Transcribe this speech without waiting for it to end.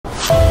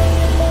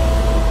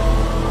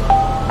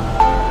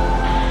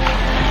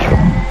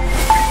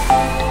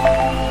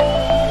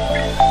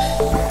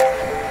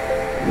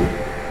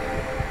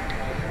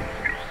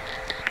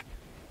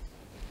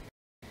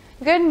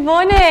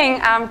morning,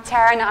 I'm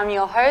Taryn. I'm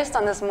your host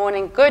on this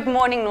morning Good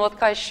Morning North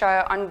Coast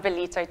show on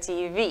Ballito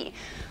TV.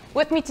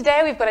 With me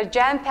today, we've got a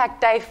jam-packed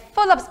day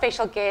full of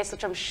special guests,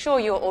 which I'm sure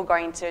you're all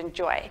going to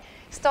enjoy.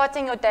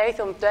 Starting your day with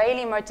your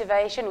daily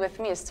motivation with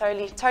me is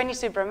Tony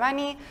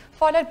Subramony,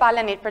 followed by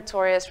Lynette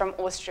Pretorius from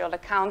Austral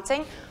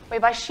Accounting,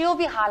 whereby she'll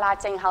be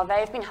highlighting how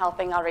they've been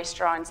helping our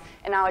restaurants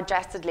in our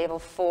adjusted level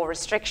 4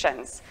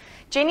 restrictions.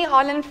 Jenny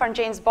Holand from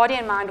Jen's Body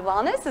and Mind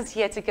Wellness is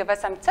here to give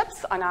us some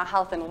tips on our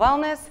health and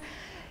wellness.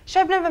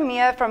 Shabnum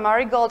Ameer from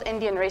Marigold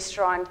Indian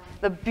Restaurant,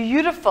 the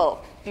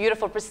beautiful,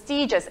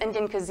 prestigious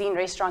Indian cuisine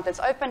restaurant that's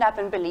opened up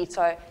in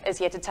Ballito, is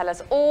here to tell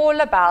us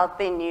all about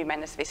their new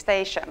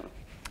manifestation.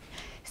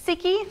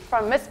 Siki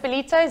from Miss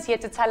Ballito is here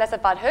to tell us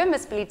about her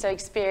Miss Ballito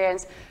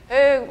experience,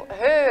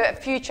 her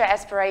future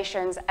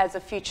aspirations as a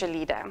future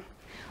leader.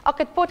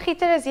 Ockert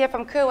Potgieter is here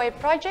from Kerway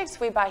Projects,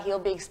 whereby he'll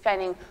be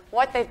explaining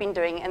what they've been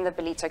doing in the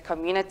Ballito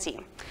community.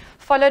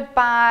 Followed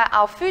by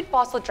our food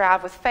parcel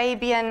drive with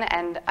Fabien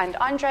and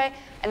Andre,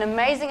 an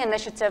amazing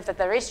initiative that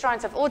the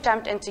restaurants have all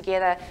jumped in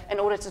together in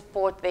order to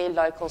support their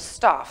local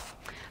staff.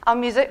 Our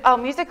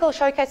musical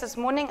showcase this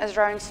morning is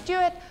Rowan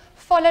Stuart,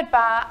 followed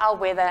by our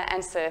weather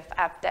and surf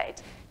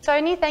update.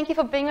 Tony, thank you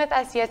for being with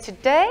us here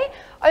today.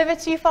 Over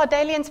to you for our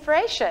daily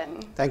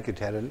inspiration. Thank you,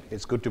 Taryn.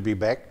 It's good to be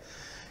back.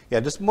 Yeah,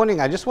 this morning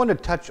I just want to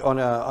touch on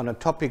a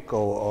topic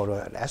or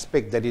an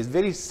aspect that is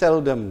very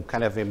seldom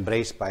kind of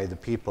embraced by the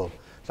people.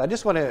 So I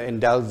just want to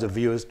indulge the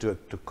viewers to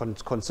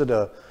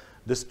consider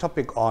this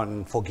topic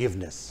on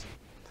forgiveness.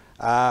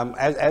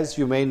 As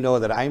you may know,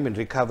 that I'm in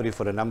recovery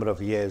for a number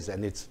of years,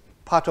 and it's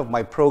part of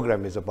my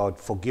program is about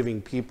forgiving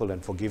people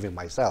and forgiving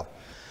myself.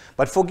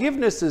 But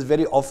forgiveness is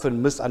very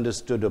often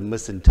misunderstood or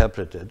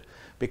misinterpreted,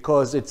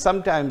 because it's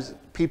sometimes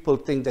people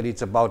think that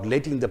it's about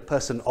letting the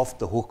person off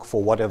the hook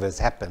for whatever has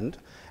happened,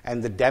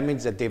 and the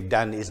damage that they've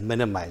done is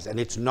minimized, and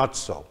it's not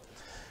so.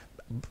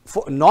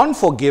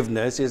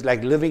 Non-forgiveness is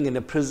like living in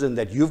a prison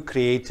that you've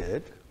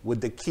created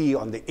with the key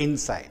on the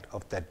inside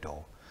of that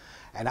door.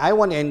 And I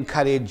want to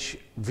encourage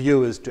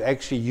viewers to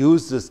actually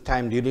use this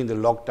time during the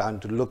lockdown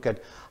to look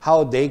at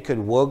how they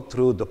can work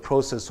through the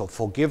process of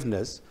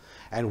forgiveness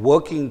and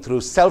working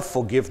through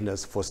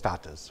self-forgiveness for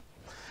starters.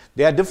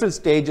 There are different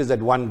stages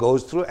that one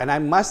goes through, and I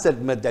must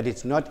admit that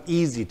it's not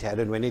easy,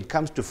 Taryn, when it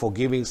comes to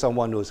forgiving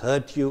someone who's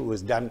hurt you,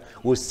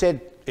 who's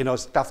said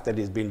stuff that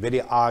has been very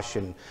harsh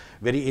and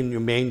very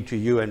inhumane to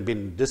you and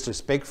been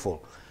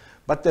disrespectful.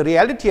 But the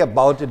reality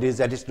about it is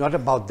that it's not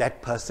about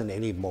that person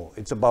anymore.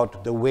 It's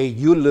about the way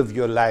you live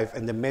your life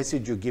and the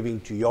message you're giving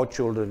to your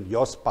children,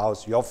 your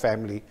spouse, your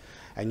family,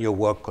 and your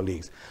work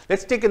colleagues.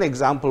 Let's take an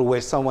example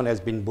where someone has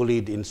been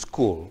bullied in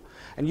school,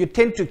 and you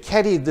tend to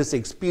carry this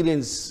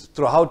experience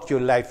throughout your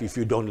life if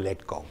you don't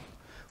let go.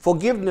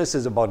 Forgiveness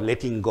is about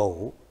letting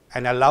go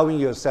and allowing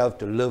yourself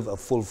to live a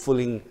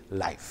fulfilling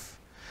life.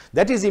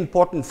 That is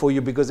important for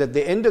you, because at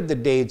the end of the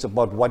day, it's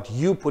about what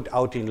you put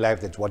out in life,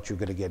 that's what you're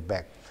going to get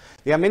back.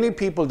 There are many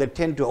people that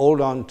tend to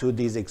hold on to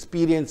these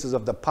experiences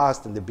of the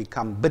past, and they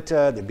become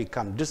bitter, they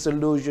become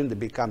disillusioned, they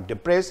become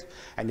depressed,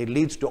 and it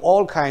leads to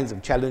all kinds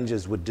of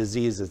challenges with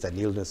diseases and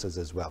illnesses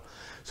as well.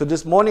 So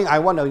this morning, I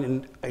want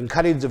to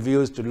encourage the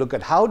viewers to look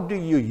at how do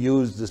you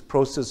use this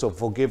process of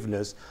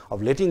forgiveness,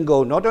 of letting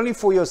go, not only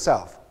for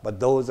yourself, but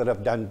those that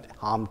have done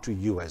harm to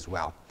you as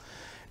well.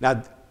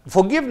 Now,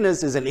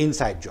 forgiveness is an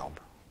inside job.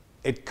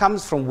 It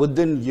comes from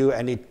within you,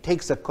 and it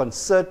takes a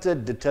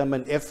concerted,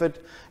 determined effort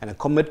and a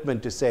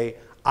commitment to say,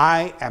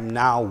 I am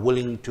now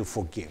willing to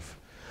forgive.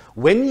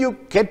 When you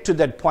get to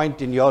that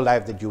point in your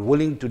life that you're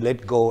willing to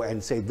let go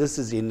and say, this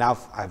is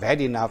enough, I've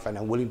had enough, and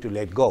I'm willing to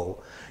let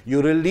go,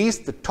 you release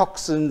the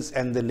toxins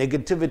and the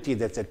negativity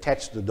that's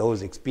attached to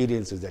those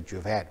experiences that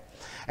you've had.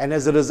 And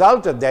as a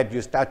result of that,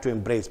 you start to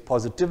embrace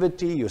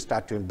positivity, you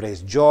start to embrace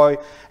joy,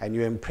 and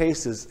you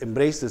embrace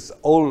this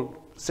old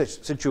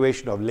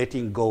situation of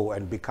letting go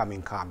and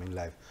becoming calm in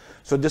life.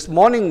 So this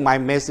morning, my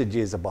message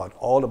is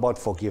all about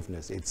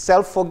forgiveness. It's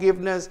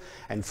self-forgiveness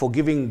and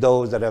forgiving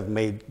those that have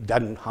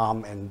done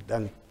harm and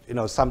done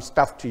some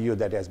stuff to you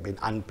that has been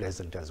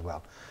unpleasant as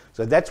well.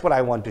 So that's what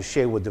I want to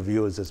share with the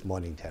viewers this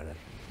morning, Taryn.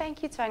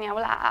 Thank you, Tony.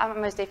 Well, I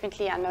most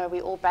definitely, I know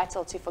we all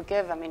battle to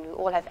forgive. I mean, we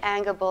all have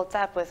anger built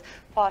up with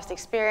past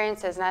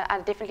experiences, and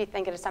I definitely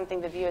think it is something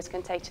the viewers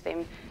can take to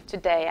them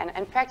today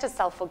and practice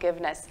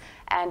self-forgiveness.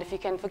 And if you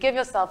can forgive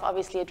yourself,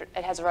 obviously it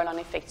has a roll-on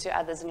effect to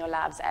others in your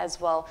lives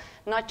as well,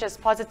 not just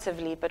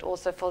positively, but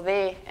also for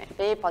their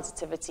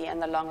positivity in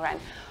the long run.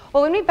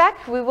 Well, when we're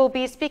back, we will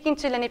be speaking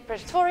to Lynette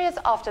Pretorius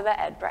after the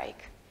ad break.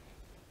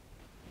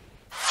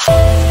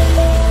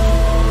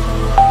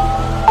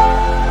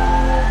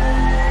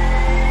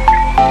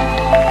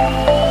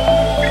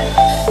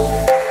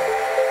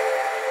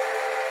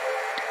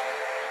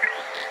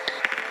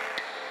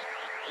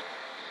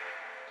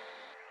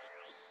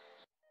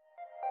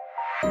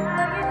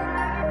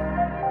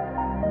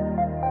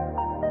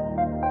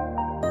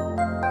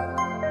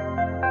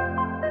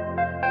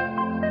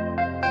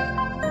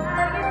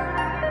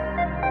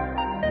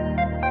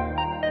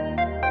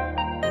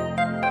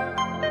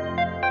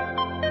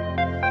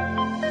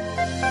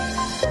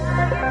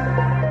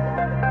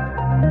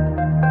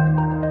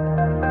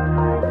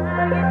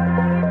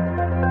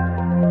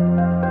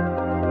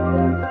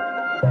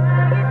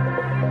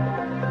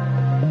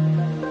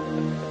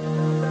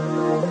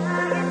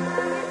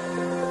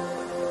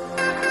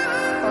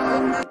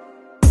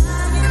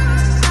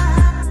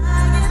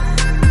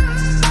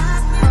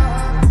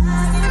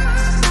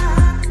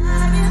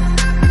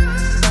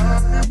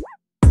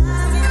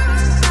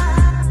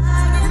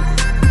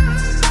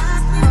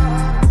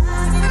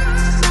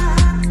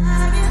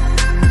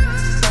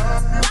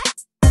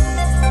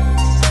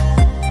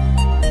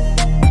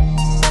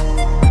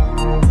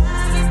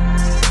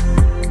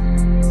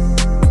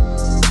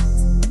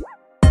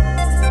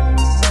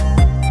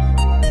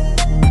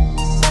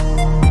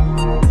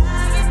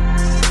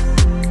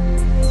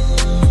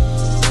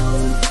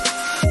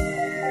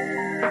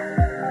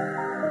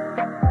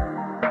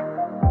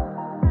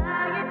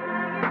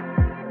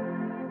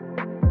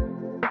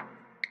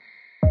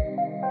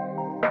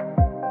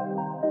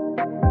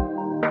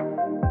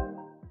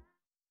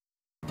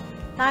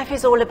 Life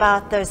is all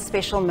about those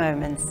special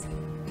moments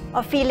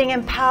of feeling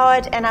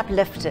empowered and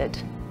uplifted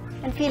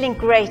and feeling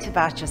great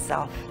about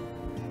yourself.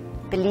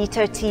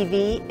 Ballito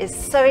TV is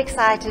so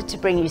excited to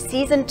bring you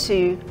Season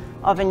 2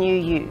 of A New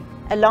You.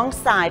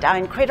 Alongside our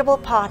incredible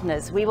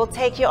partners, we will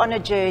take you on a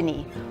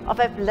journey of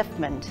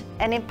upliftment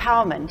and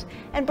empowerment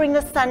and bring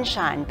the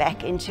sunshine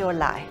back into your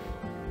life.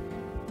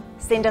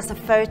 Send us a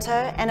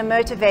photo and a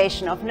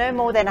motivation of no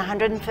more than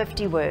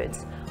 150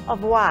 words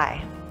of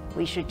why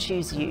we should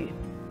choose you.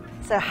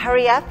 So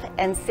hurry up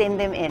and send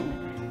them in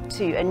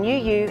to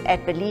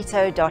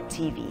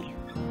anewyou@ballito.tv.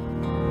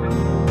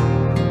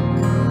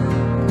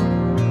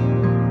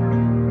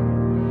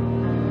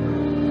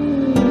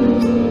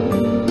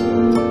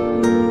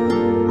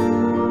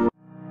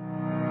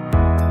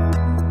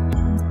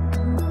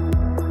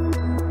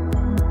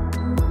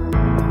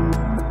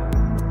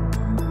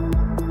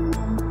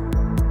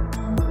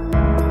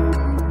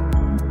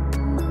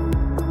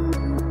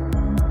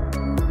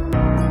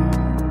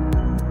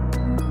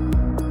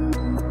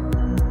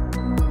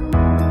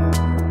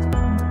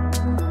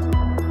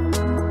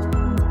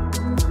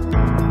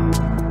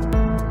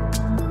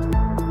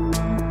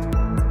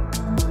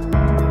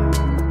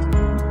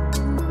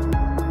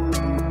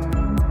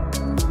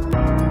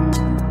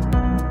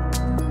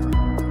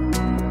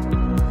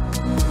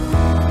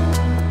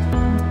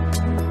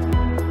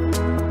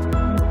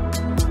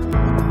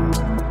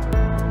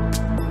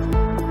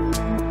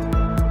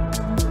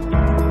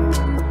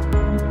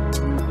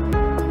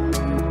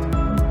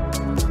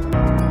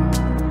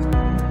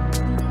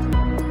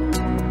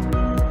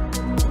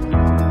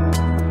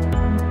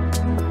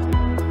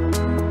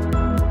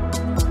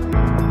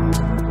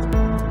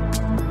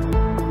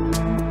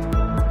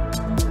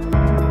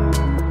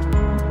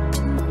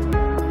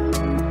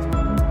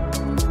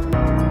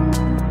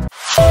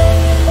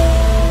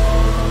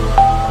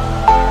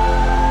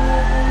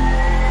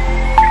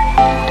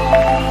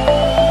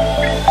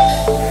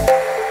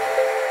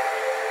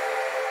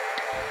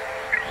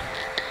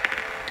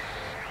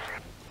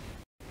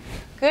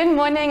 Good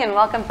morning and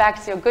welcome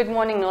back to your Good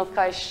Morning North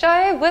Coast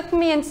show. With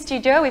me in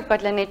studio, we've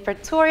got Lynette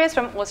Pretorius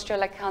from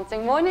Austral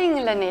Accounting.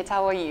 Morning, Lynette,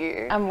 how are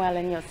you? I'm well,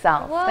 and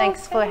yourself? Well,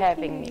 Thanks for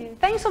having me.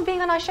 Thanks for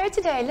being on our show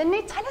today.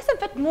 Lynette, tell us a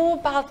bit more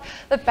about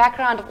the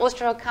background of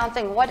Austral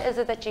Accounting. What is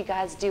it that you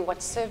guys do?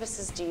 What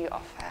services do you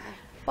offer?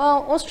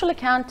 Well, Austral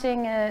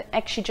Accounting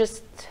actually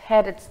just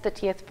had its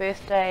 30th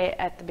birthday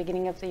at the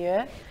beginning of the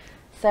year.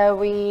 So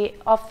we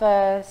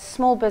offer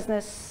small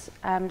business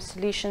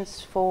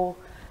solutions for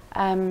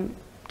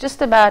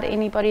just about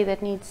anybody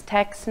that needs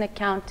tax and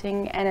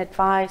accounting and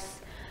advice.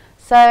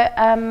 So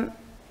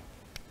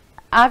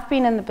I've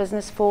been in the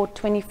business for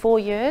 24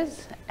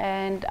 years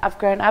and I've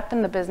grown up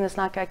in the business,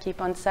 like I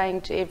keep on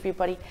saying to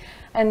everybody,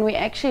 and we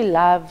actually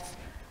love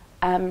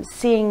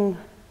seeing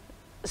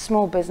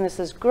small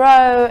businesses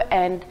grow,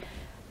 and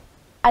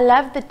I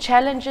love the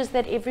challenges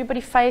that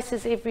everybody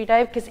faces every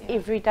day, because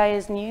every day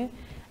is new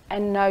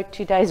and no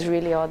 2 days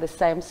really are the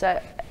same. So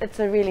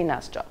it's a really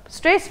nice job.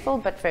 Stressful,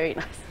 but very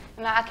nice.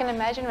 Now, I can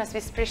imagine it must be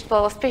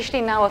stressful,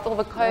 especially now with all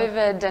the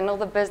COVID and all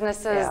the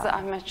businesses. Yeah.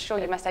 I'm sure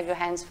you must have your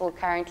hands full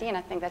currently, and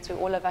I think that's why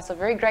all of us are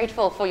very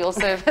grateful for your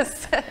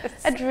services.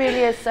 It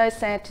really is so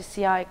sad to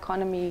see our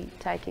economy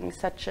taking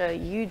such a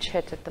huge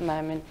hit at the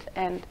moment,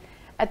 and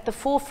at the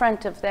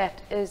forefront of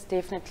that is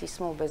definitely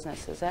small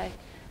businesses.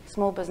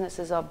 Small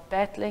businesses are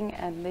battling,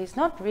 and there's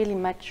not really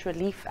much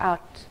relief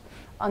out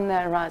on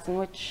the horizon,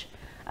 which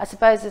I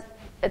suppose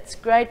it's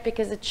great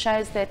because it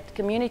shows that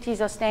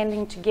communities are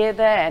standing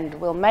together and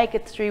we'll make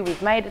it through.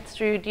 We've made it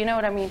through. Do you know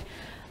what I mean?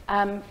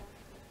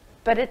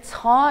 But it's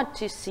hard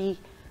to see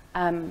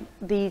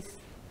these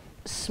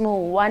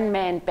small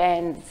one-man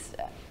bands.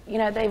 You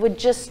know, they were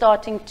just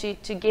starting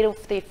to get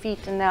off their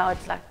feet, and now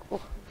it's like, oh,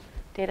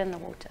 dead in the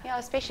water. Yeah,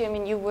 especially, I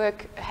mean, you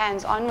work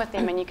hands-on with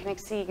them and you can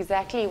see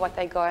exactly what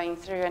they're going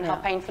through and how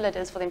painful it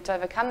is for them to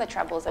overcome the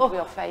troubles that we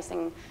are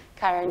facing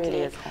currently.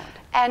 Really is hard.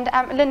 And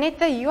Lynette,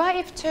 the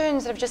UIF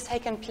turns that have just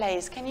taken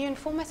place, can you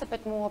inform us a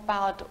bit more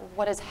about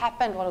what has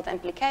happened? What are the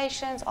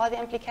implications? Are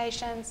there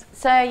implications?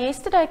 So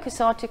yesterday,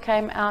 COSATU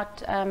came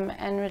out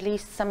and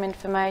released some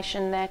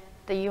information that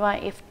the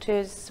UIF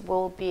tours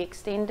will be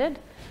extended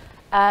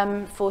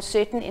for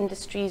certain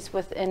industries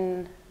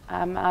within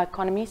our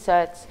economy. So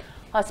it's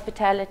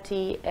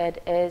hospitality,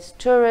 it is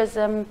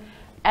tourism,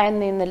 and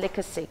then the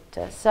liquor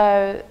sector.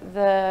 So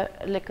the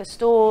liquor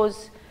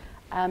stores,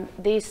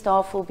 their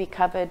staff will be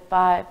covered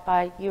by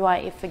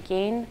UIF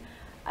again.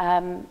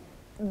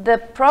 The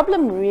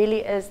problem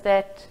really is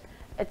that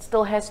it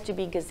still has to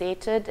be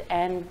gazetted,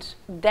 and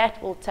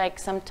that will take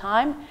some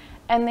time.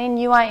 And then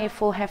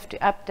UIF will have to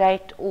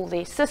update all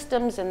their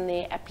systems and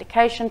their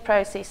application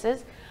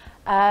processes.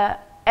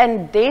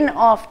 And then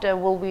after,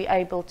 we'll be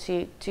able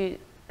to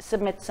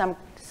submit some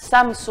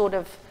sort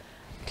of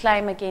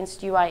claim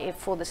against UIF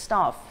for the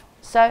staff.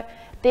 So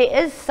there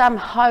is some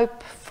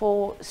hope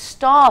for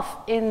staff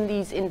in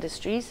these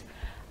industries,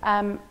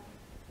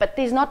 but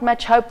there's not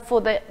much hope for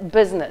the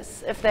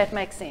business, if that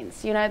makes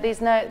sense. You know,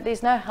 there's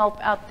no help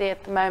out there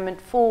at the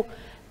moment for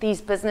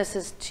these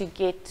businesses to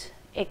get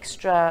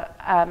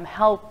extra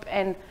help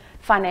and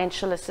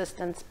financial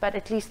assistance, but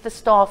at least the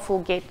staff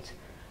will get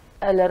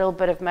a little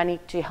bit of money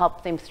to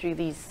help them through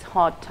these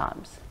hard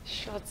times.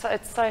 Sure,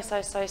 it's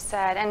so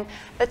sad. And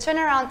the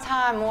turnaround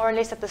time, more or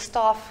less, that the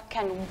staff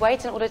can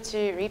wait in order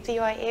to reap the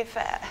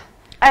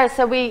UIF?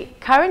 So we're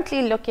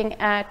currently looking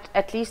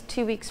at least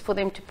 2 weeks for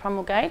them to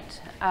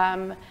promulgate,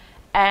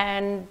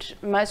 and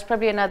most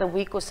probably another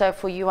week or so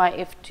for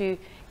UIF to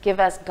give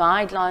us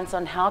guidelines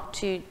on how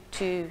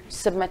to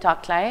submit our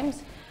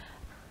claims.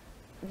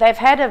 They've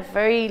had a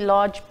very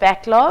large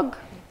backlog.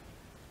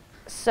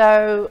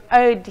 So,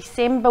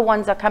 December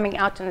ones are coming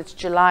out and it's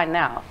July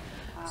now.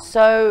 Wow.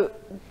 So,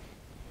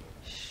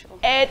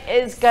 it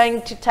is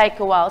going to take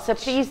a while. So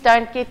please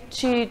don't get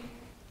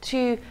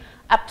too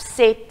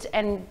upset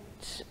and,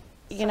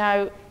 you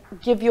know,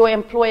 give your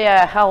employer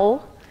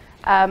hell.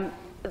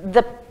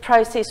 The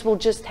process will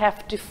just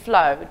have to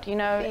flow, you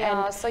know,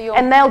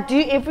 and they'll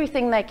do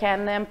everything they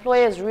can. The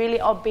employers really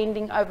are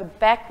bending over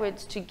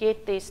backwards to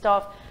get their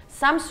staff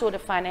some sort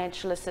of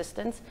financial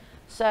assistance.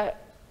 So,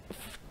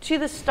 to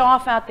the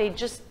staff out there,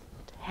 just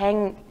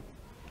hang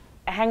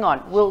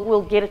on,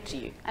 we'll get it to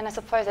you. And I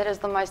suppose that is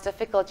the most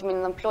difficult. I mean,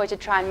 the employer to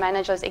try and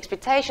manage those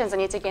expectations,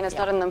 and yet again, it's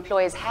not in the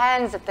employer's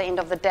hands at the end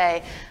of the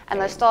day. And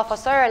the staff are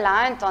so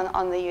reliant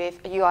on the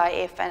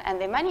UIF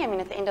and their money. I mean,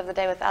 at the end of the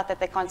day, without that,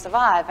 they can't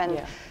survive.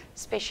 And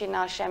especially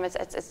now, Sham,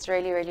 it's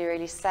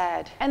really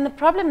sad. And the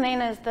problem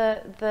then is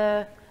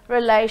the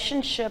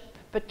relationship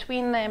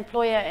between the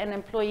employer and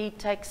employee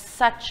takes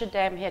such a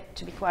damn hit,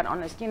 to be quite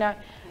honest. You know,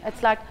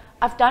 it's like,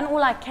 I've done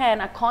all I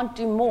can, I can't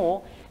do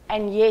more,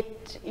 and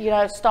yet, you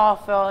know,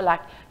 staff are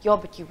like, yeah,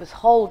 but you're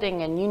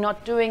withholding and you're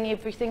not doing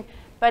everything.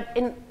 But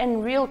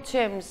in real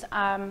terms,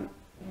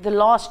 the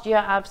last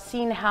year I've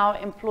seen how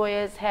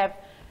employers have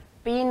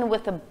been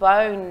with a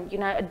bone, you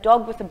know, a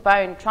dog with a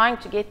bone, trying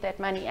to get that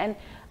money. And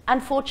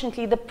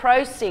unfortunately, the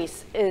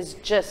process is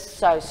just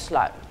so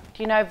slow.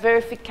 You know,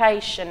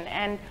 verification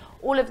and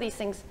all of these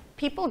things.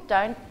 People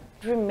don't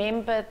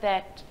remember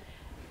that,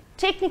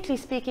 technically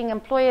speaking,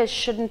 employers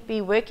shouldn't be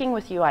working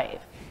with UIF.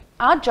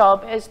 Our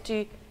job is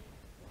to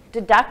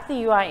deduct the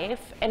UIF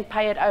and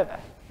pay it over.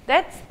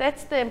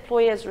 That's the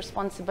employer's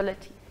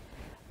responsibility.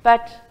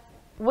 But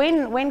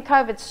when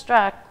COVID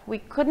struck, we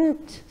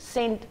couldn't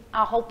send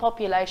our whole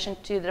population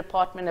to the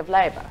Department of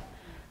Labour.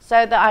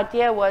 So the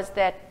idea was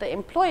that the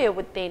employer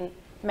would then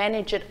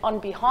manage it on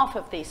behalf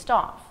of their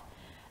staff.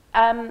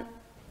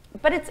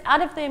 But it's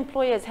out of the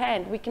employer's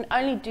hand. We can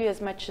only do as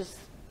much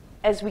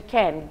as we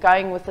can,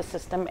 going with the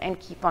system and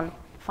keep on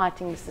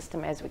fighting the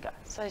system as we go.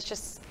 So it's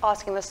just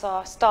asking the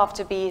staff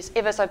to be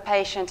ever so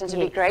patient and to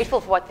be grateful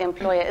for what the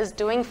employer is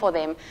doing for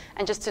them,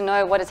 and just to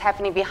know what is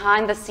happening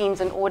behind the scenes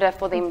in order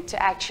for them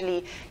to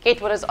actually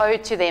get what is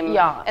owed to them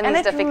in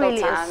these difficult times. And it really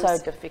is so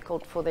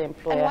difficult for the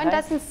employer. And one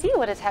doesn't see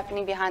what is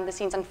happening behind the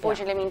scenes,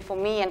 unfortunately. I mean, for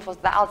me and for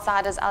the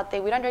outsiders out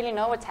there, we don't really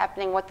know what's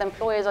happening, what the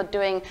employers are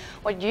doing,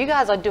 what you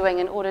guys are doing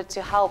in order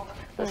to help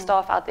the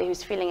staff out there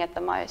who's feeling it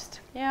the most.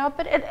 Yeah,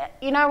 but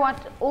you know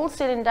what, all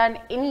said and done,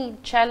 any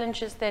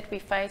challenges that we're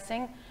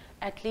facing,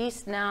 at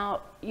least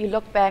now you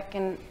look back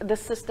and the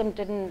system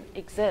didn't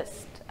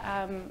exist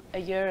a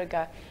year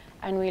ago,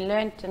 and we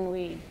learnt and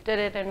we did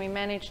it and we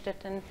managed it,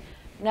 and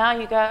now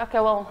you go, okay,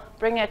 well,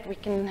 bring it, we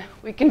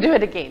can do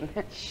it again.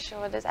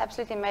 Sure, that's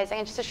absolutely amazing.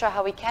 And just to show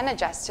how we can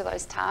adjust to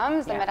those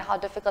times, no matter how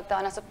difficult they are.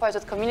 And I suppose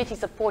with community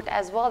support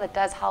as well, that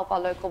does help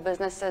our local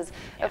businesses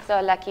if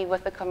they're lucky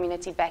with the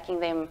community backing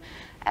them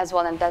as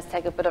well, and does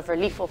take a bit of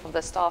relief off of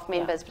the staff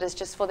members. But it's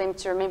just for them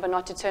to remember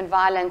not to turn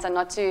violent and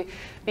not to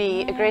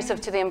be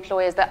aggressive to the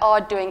employers. They are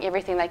doing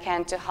everything they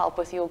can to help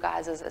with your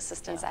guys'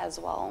 assistance as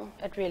well.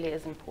 It really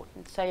is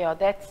important. So yeah,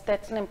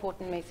 that's an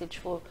important message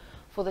for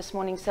this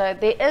morning. So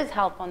there is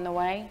help on the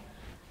way.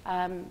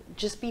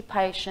 Just be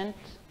patient.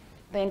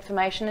 The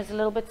information is a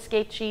little bit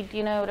sketchy, do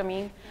you know what I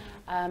mean?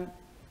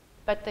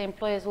 But the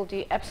employers will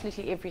do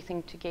absolutely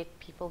everything to get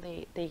people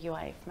their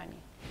UIF money.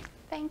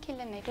 Thank you,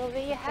 Lynette. Well,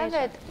 there you have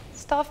it.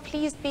 Staff,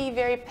 please be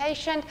very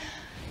patient.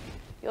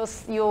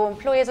 Your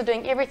employers are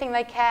doing everything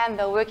they can.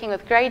 They're working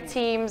with great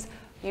teams.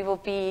 You will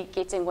be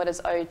getting what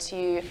is owed to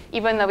you.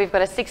 Even though we've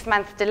got a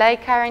 6-month delay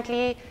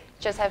currently,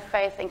 just have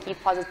faith and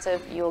keep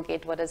positive. You'll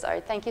get what is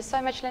owed. Thank you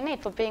so much,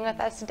 Lynette, for being with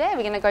us today.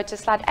 We're going to go to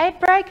slide 8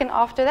 break, and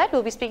after that,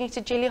 we'll be speaking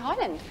to Julie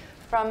Holand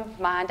from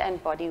Mind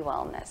and Body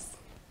Wellness.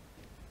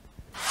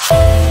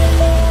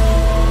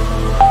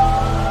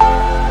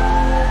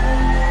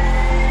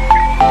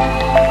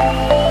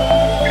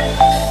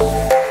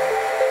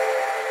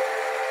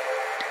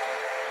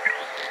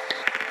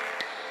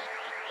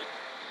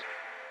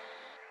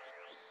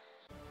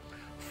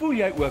 Voel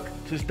jy kry ook,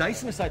 soos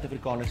duisende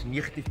Suid-Afrikaners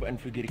negatief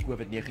beïnvloed deur die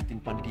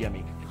COVID-19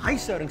 pandemie.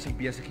 Huishoudings en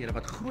besighede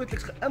wat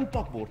grootliks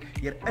geïmpak word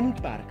deur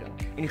inperking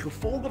en die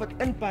gevolge wat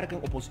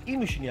inperking op ons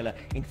emosionele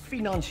en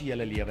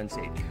finansiële lewens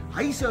het.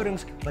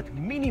 Huishoudings wat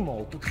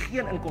minimaal tot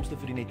geen inkomste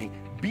verdien het nie,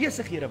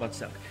 besighede wat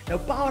sink. Nou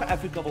Power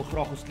Africa wil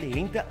graag ons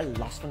kliënte 'n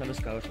las van hulle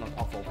skouers laat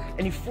afval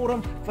in die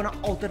vorm van 'n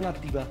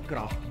alternatiewe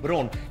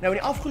kragbron. Nou in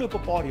die afgelope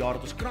paar jaar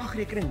het ons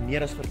kragrekening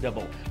meer as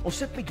verdubbel. Ons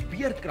sit met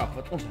beerdkrag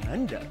wat ons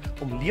hinder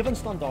om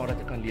lewensstandaarde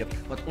te kan leef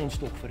wat ons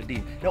tog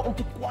verdien. Nou om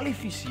te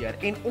kwalifiseer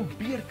en om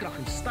beerdkrag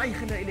en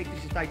stygende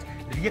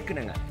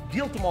elektrisiteitsrekeninge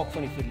deel te maak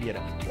van die verlede,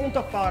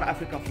 kontak Power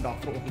Africa vandag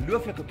vir 'n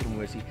ongelooflike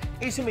promosie.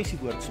 SMS die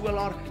woord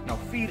solar na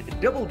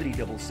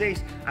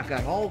 43366. Ek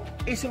herhaal,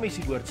 SMS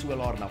die woord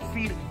solar na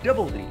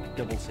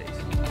 43366.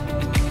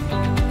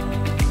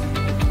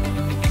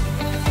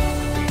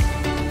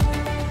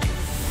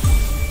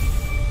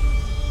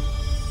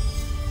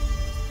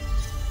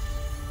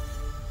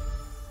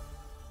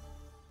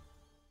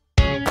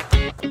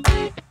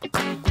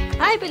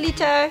 Hi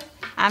Ballito,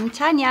 I'm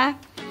Tanya.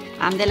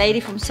 I'm the lady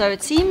from So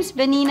It Seems,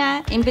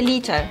 Benina in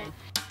Ballito.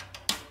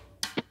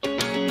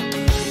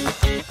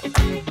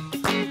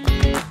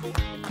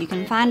 You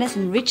can find us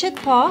in Richard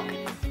Park,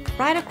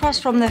 right across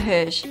from the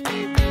Hirsch.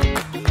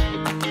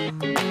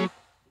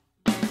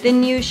 The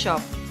new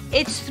shop,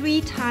 it's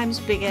 3 times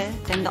bigger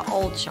than the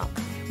old shop.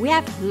 We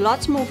have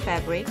lots more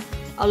fabric,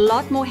 a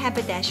lot more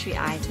haberdashery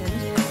items.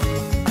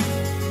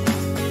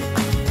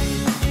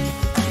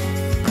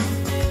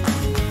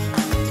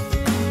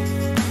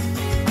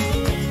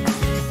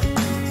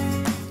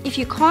 If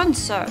you can't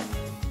sew,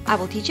 I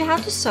will teach you how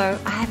to sew.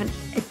 I have an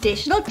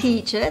additional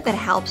teacher that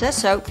helps us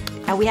sew,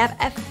 and we have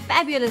a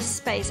fabulous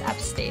space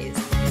upstairs.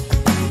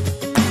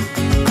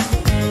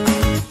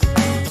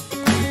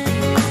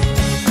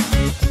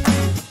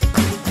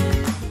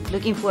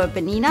 Looking for a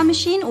Benina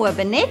machine or a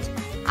Bennett?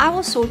 I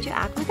will sort you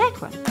out with that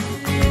one.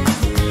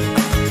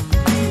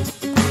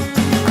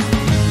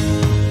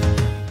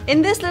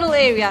 In this little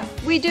area,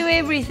 we do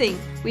everything.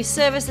 We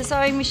service the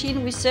sewing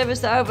machine, we service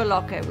the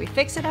overlocker. We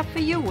fix it up for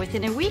you.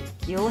 Within a week,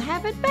 you'll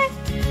have it back.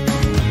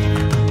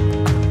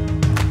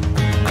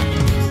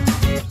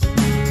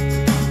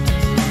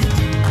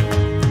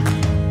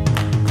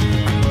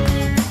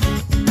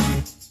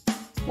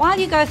 While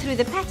you go through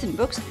the pattern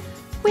books,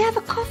 we have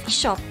a coffee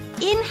shop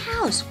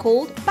in-house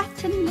called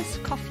Buttonless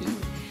Coffee.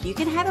 You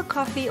can have a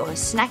coffee or a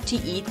snack to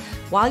eat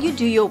while you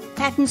do your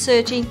pattern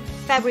searching,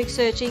 fabric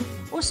searching,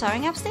 or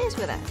sewing upstairs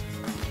with us.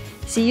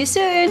 See you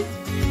soon!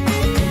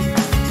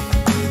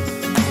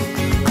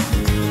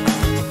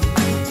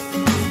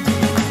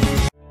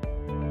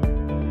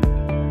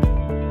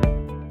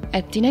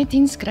 At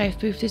 1018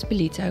 Skryfbehoeftes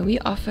Ballito, we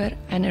offer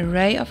an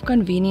array of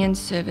convenience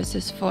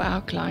services for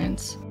our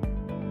clients.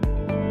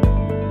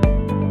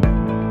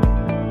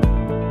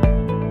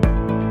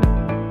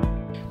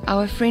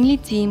 Our friendly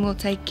team will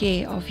take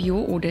care of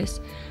your orders,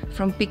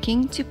 from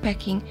picking to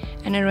packing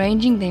and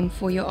arranging them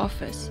for your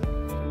office.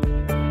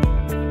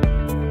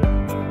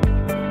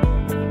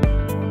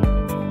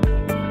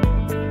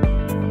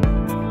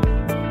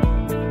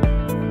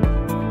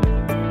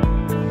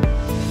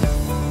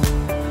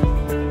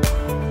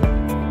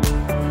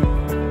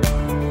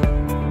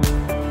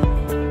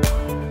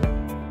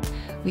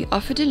 We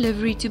offer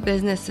delivery to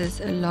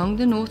businesses along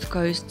the North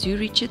Coast to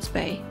Richards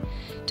Bay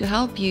to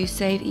help you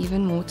save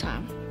even more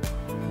time.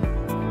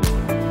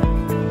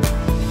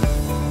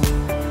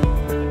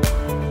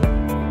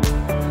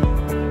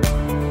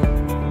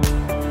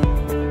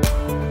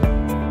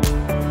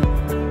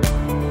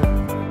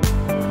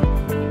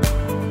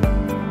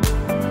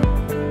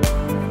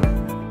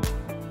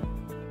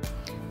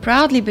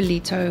 Proudly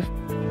Ballito.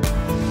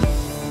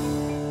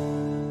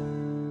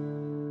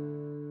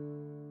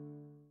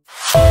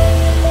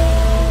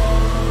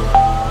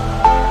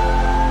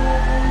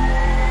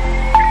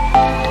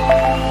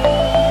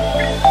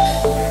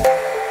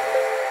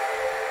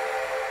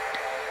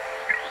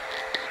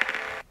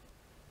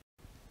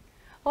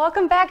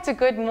 Welcome back to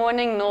Good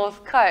Morning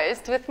North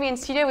Coast. With me in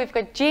studio, we've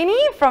got Jenny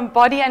from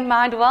Body and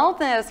Mind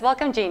Wellness.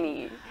 Welcome,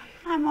 Jenny.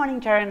 Hi, morning,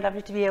 Taryn.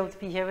 Lovely to be able to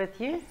be here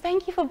with you.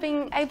 Thank you for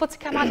being able to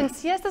come out and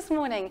see us this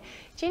morning.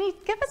 Jenny,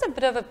 give us a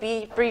bit of a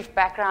brief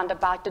background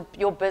about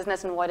your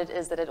business and what it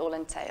is that it all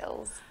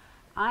entails.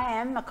 I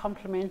am a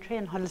complementary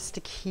and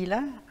holistic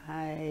healer.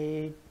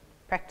 I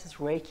practice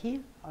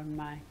Reiki on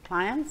my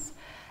clients,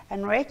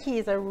 and Reiki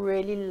is a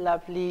really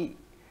lovely,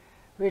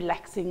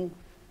 relaxing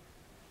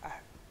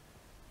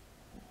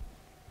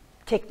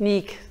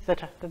technique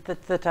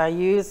that I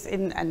use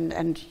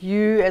and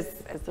you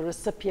as the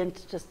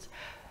recipient just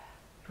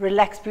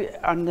relax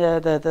on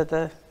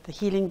the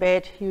healing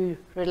bed. You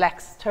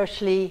relax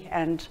totally,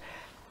 and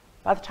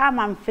by the time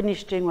I'm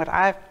finished doing what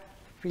I've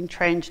been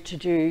trained to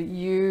do,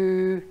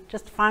 you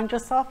just find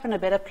yourself in a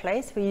better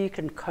place where you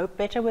can cope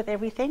better with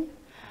everything.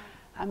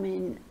 I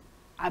mean,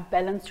 I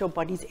balance your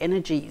body's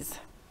energies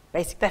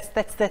Basically,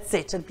 that's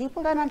it. And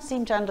people don't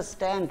seem to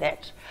understand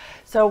that.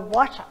 So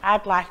what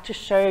I'd like to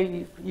show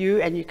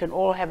you, and you can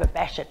all have a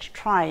bash at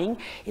trying,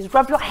 is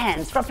rub your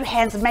hands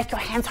and make your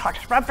hands hot.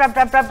 Rub,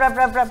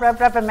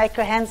 and make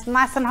your hands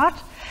nice and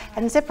hot,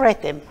 and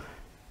separate them.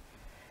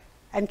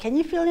 And can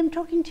you feel them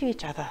talking to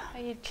each other? Oh,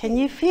 you do. Can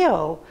you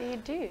feel? You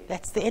do.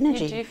 That's the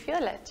energy. You do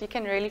feel it. You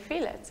can really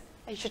feel it.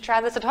 You should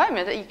try this at home.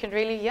 You can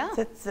really, yeah.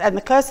 And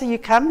the closer you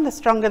come, the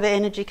stronger the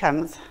energy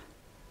comes.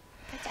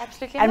 That's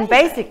absolutely And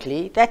amazing.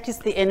 basically, that is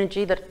the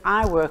energy that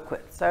I work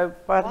with. So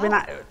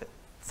Wow.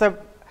 so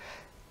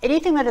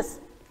anything that is,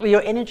 where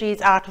your energy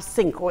is out of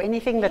sync, or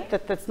anything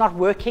that's not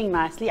working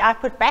nicely, I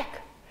put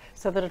back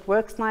so that it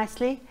works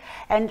nicely.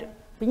 And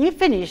when you're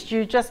finished,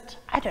 you just,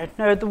 I don't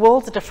know, the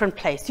world's a different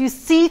place. You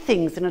see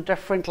things in a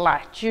different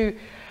light.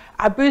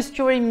 I boost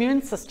your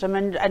immune system,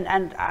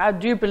 and I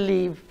do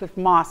believe with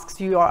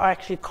masks, you are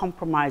actually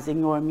compromising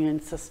your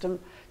immune system.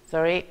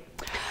 Sorry.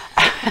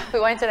 We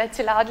won't say that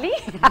too loudly.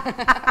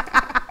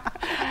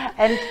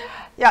 And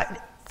yeah,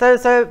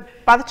 so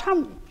by the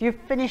time you've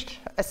finished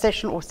a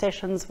session or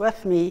sessions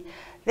with me,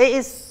 there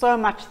is so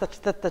much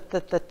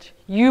that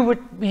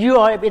you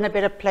are in a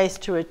better place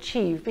to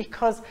achieve,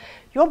 because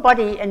your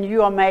body and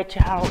you are made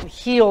to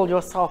heal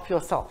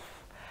yourself.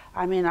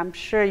 I mean, I'm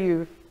sure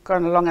you've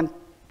gone along and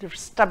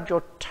stubbed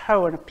your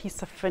toe on a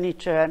piece of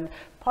furniture, and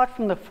apart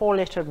from the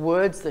 4-lettered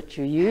words that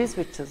you use,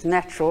 which is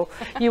natural,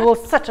 you will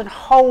sit and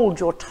hold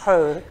your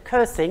toe,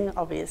 cursing,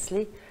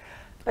 obviously,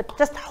 but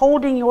just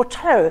holding your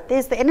toe,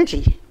 there's the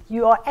energy.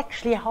 You are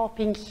actually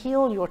helping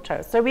heal your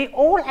toe. So we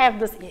all have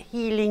this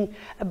healing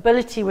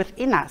ability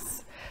within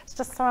us. It's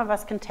just some of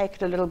us can take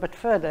it a little bit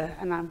further,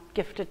 and I'm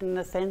gifted in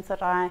the sense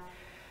that I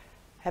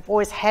have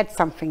always had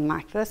something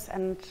like this,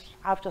 and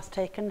I've just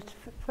taken it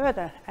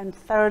further and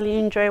thoroughly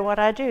enjoy what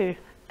I do.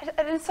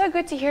 And it's so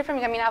good to hear from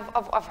you. I mean,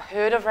 I've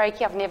heard of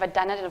Reiki, I've never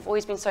done it, and I've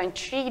always been so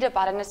intrigued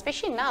about it, and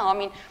especially now, I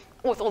mean,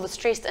 with all the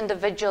stressed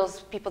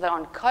individuals, people that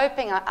aren't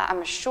coping,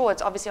 I'm sure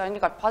it's obviously only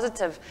got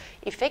positive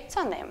effects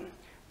on them.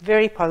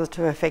 Very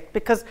positive effect,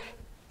 because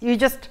you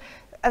just,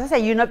 as I say,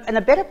 you're in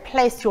a better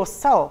place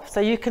yourself, so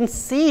you can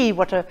see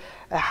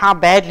how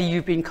badly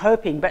you've been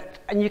coping,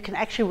 and you can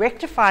actually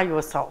rectify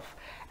yourself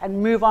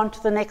and move on to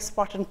the next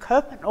spot and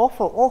cope an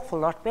awful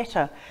lot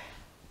better.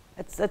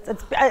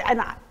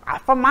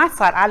 From my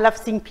side, I love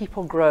seeing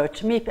people grow.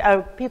 To me,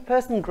 a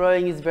person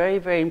growing is very,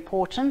 very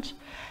important,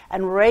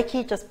 and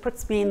Reiki just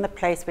puts me in the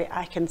place where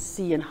I can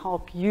see and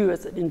help you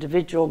as an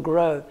individual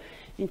grow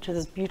into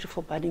this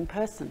beautiful budding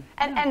person.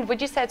 And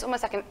would you say it's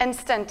almost like an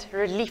instant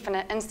relief and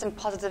an instant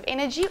positive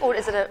energy, or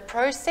is it a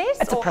process?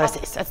 It's a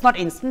process. It's not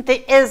instant.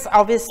 There is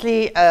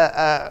obviously,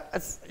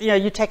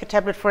 you take a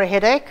tablet for a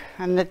headache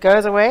and it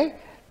goes away.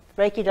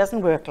 Reiki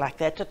doesn't work like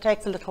that. It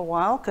takes a little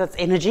while because it's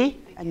energy,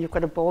 and you've got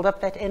to build up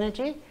that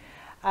energy.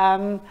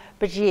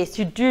 But yes,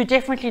 you do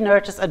definitely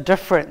notice a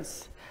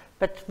difference.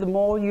 But the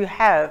more you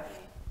have,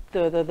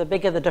 the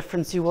bigger the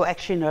difference you will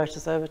actually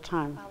notice over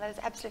time. Well, that is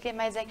absolutely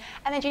amazing.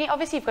 And then, Jenny,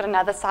 obviously you've got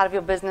another side of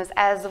your business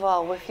as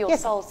well with your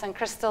salts and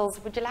crystals.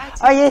 Would you like to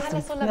tell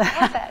us all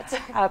about that?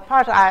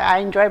 I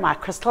enjoy my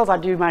crystals.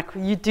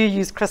 You do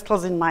use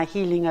crystals in my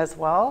healing as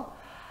well.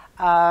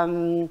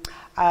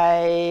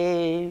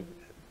 I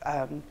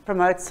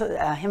promote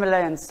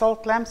Himalayan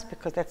salt lamps,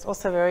 because that's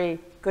also very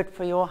good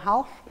for your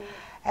health.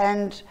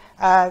 And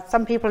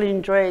some people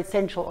enjoy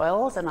essential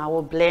oils, and I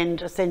will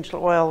blend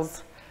essential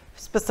oils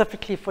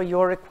specifically for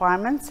your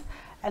requirements.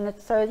 And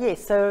it's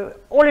so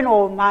all in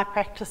all, my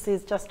practice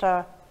is just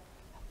a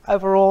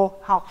overall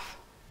health,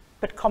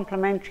 but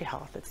complementary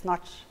health. It's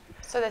not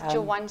so that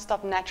your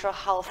one-stop natural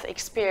health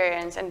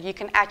experience, and you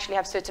can actually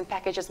have certain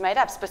packages made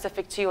up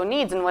specific to your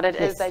needs and what it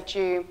is that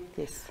you.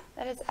 Yes.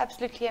 That is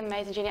absolutely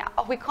amazing, Jenny.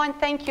 Oh, we can't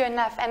thank you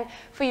enough. And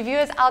for your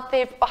viewers out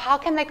there, how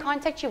can they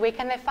contact you? Where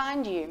can they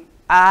find you?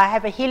 I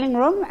have a healing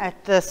room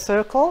at the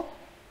Circle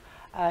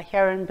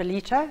here in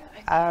Ballito,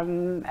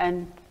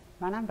 and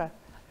my number.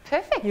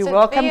 Perfect. You're so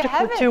welcome you to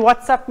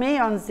WhatsApp me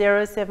on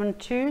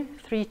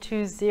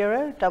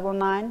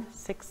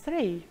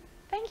 072-320-9963.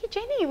 Thank you,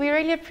 Jenny. We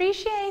really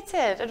appreciate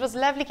it. It was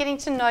lovely getting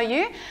to know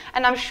you,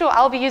 and I'm sure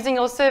I'll be using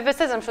your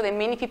services. I'm sure there are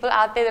many people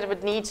out there that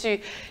would need to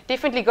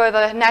definitely go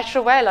the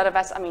natural way. A lot of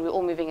us, I mean, we're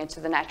all moving into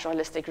the natural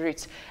holistic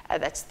route.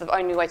 That's the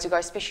only way to go,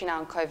 especially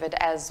now in COVID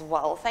as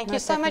well. Thank you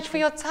so much for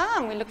your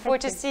time. We look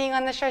forward to seeing you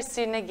on the show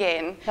soon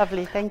again.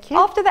 Lovely, thank you.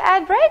 After the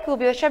ad break, we'll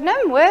be with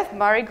Shabnum with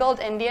Marigold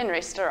Indian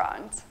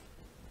Restaurant.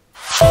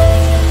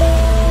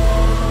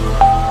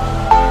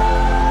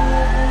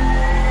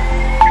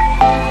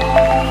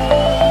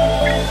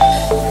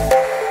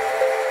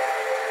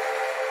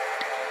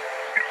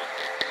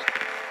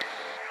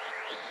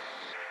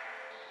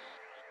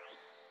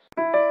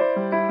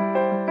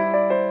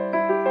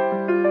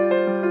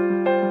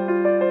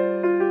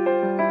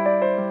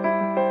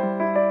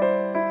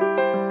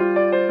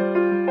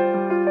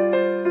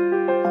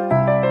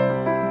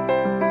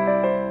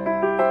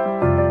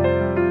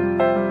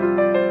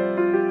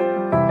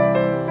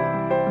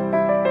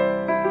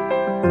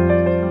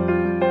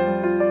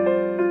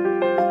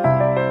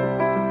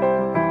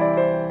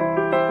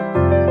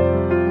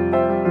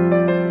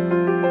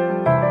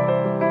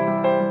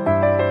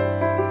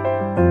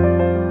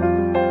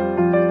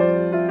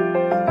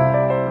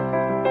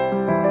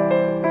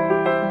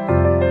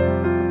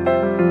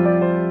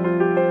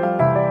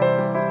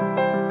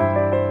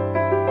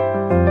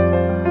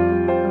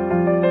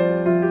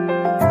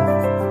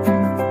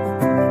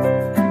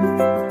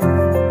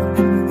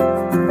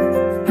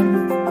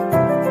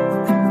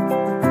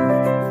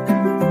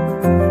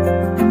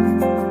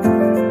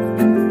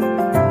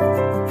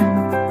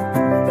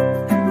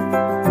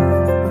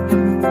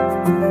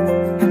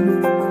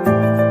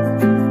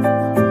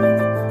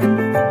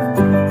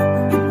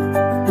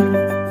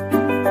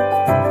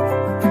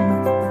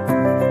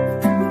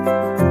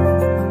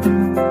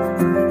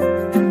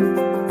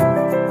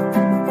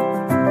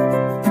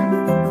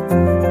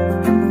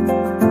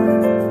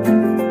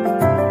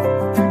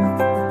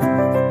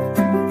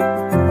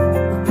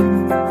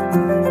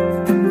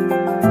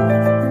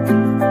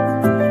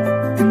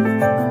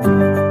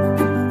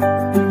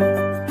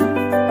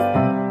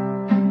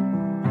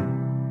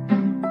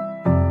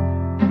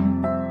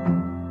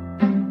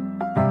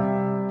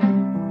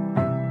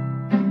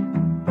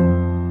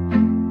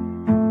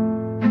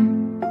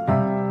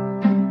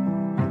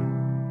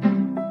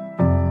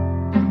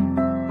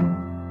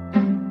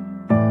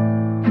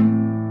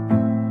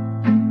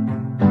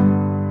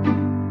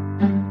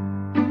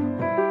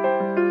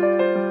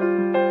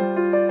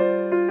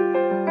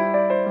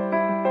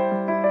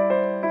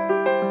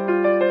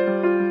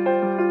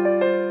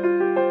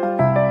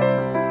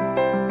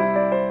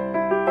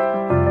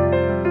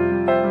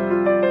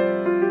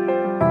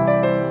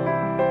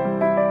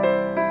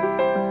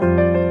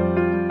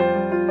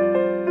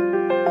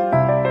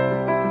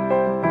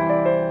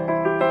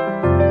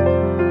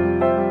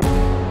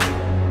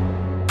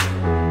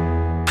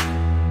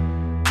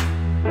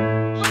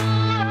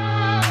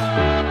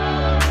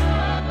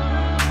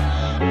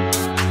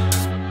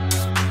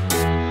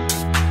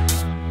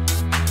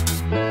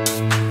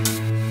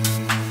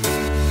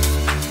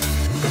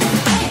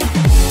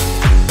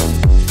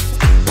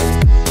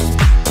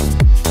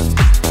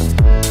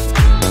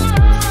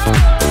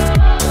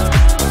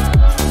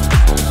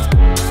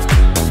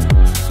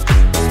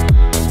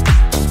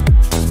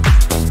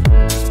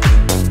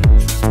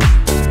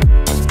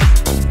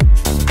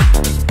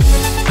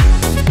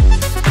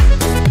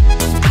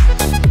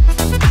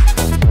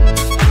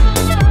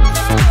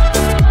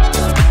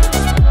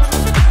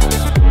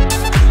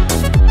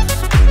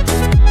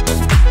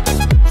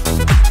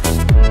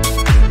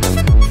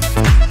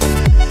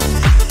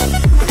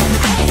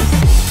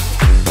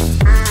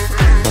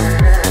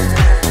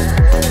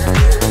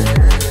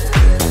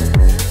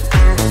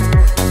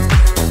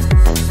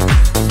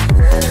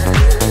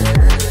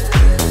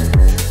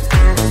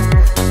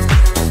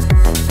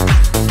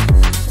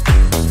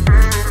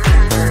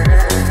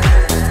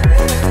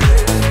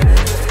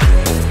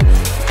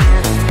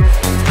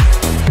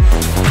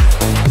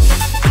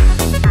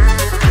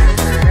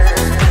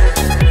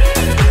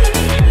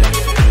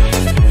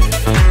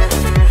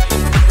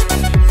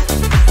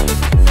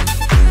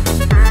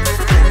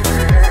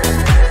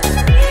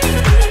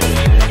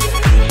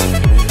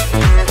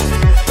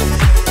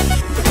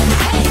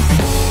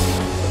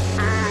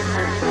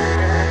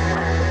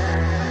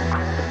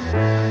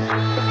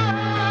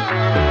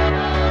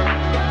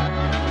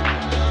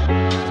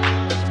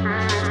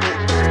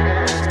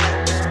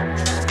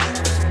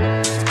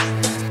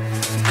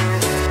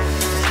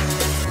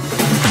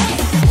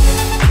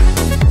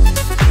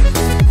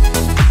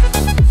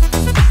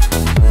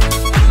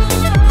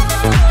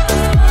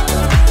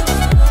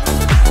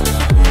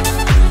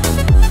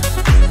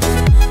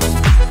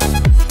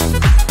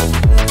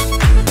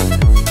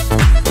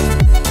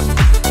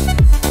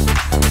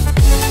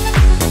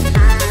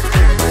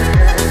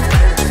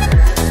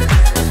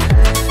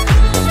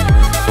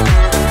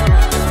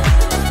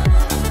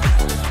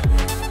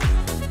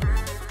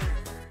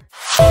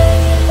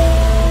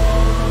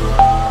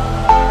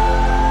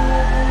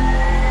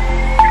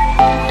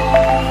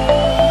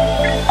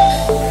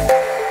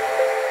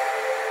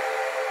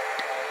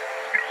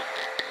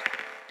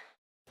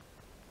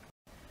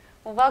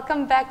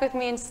 Welcome back with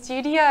me in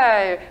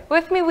studio.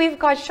 With me we've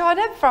got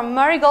Shabnum from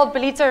Marigold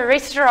Ballito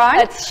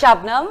restaurant. It's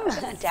Shabnum.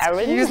 Taryn.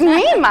 Excuse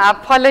me, my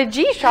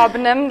apology,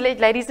 Shabnum,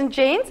 ladies and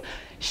gents.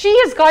 She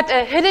has got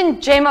a hidden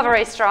gem of a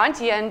restaurant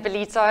here in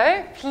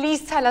Ballito.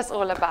 Please tell us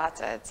all about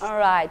it. All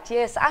right,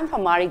 yes, I'm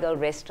from Marigold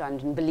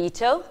restaurant in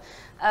Ballito.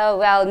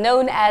 Well,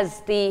 known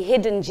as the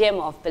hidden gem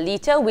of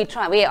Ballito.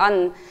 We're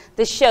on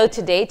the show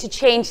today to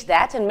change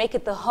that and make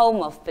it the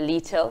home of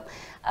Ballito.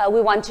 We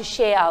want to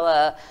share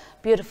our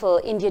beautiful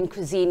Indian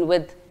cuisine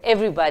with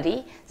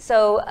everybody.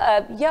 So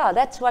yeah,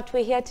 that's what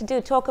we're here to do,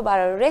 talk about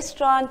our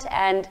restaurant,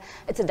 and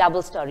it's a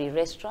double-story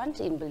restaurant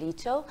in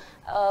Ballito.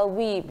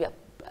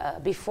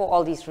 Before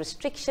all these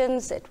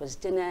restrictions, it was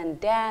dinner and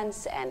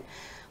dance and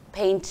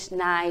paint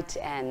night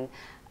and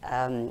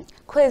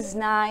quiz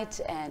night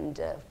and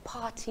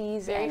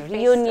parties and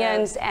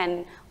reunions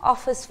and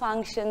office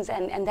functions,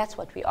 and that's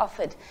what we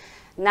offered.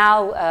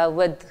 Now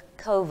with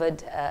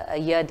COVID a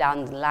year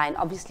down the line,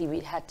 obviously we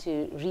had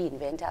to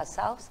reinvent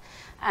ourselves,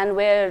 and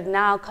we're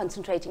now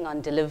concentrating on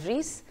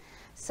deliveries.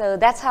 So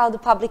that's how the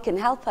public can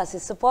help us,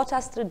 is support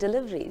us through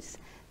deliveries,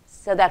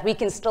 so that we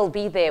can still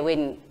be there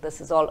when this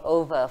is all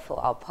over for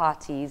our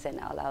parties and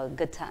all our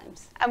good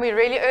times. And we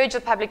really urge the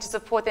public to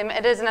support them.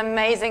 It is an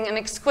amazing and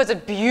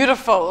exquisite,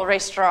 beautiful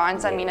restaurant.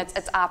 Yes. I mean,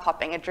 it's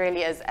eye-popping. It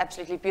really is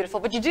absolutely beautiful.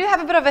 But you do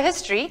have a bit of a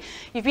history.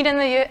 You've been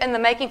in the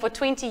making for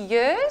 20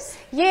 years?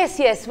 Yes,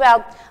 yes.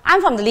 Well, I'm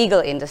from the legal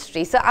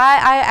industry, so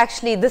I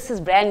actually, this is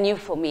brand new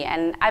for me,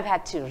 and I've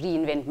had to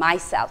reinvent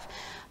myself.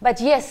 But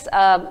yes,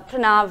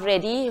 Pranav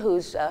Reddy,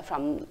 who's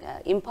from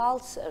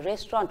Impulse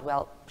Restaurant,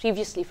 well,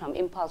 previously from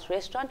Impulse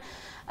Restaurant,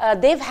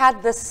 they've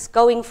had this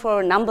going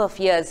for a number of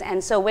years.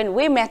 And so when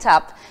we met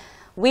up,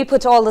 we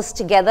put all this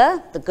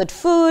together, the good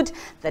food,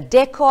 the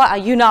decor.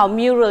 Our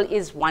mural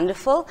is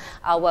wonderful.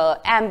 Our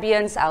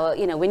ambience,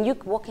 when you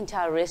walk into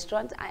our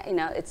restaurant,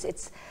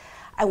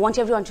 I want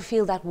everyone to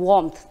feel that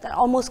warmth, that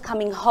almost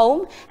coming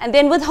home. And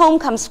then with home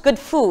comes good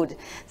food.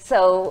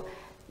 So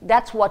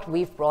that's what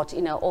we've brought,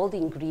 all the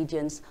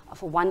ingredients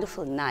of a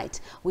wonderful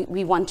night.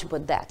 We want to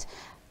put that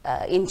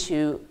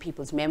into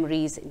people's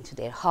memories, into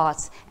their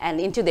hearts,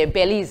 and into their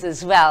bellies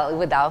as well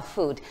with our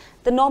food.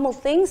 The normal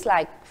things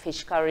like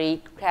fish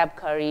curry, crab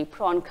curry,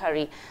 prawn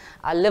curry.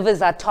 Our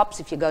livers are tops.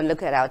 If you go and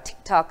look at our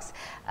TikToks,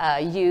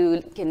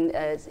 you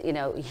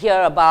can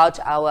hear about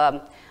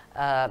our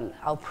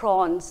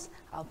prawns,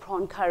 our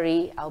prawn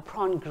curry, our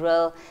prawn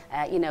grill,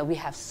 we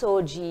have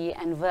soji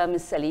and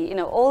vermicelli,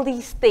 all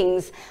these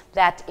things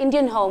that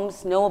Indian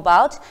homes know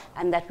about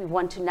and that we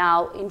want to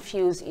now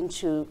infuse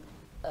into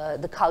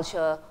the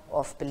culture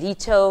of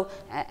Ballito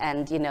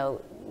and,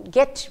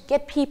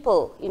 get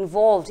people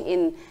involved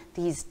in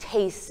these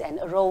tastes and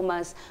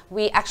aromas.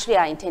 We actually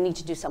are intending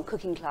to do some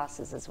cooking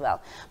classes as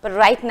well. But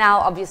right now,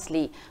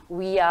 obviously,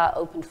 we are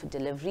open for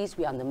deliveries.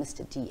 We are on the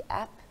Mr. D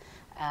app.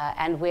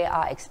 And we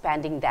are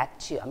expanding that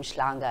to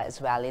Umhlanga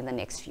as well in the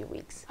next few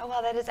weeks. Oh,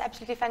 wow, that is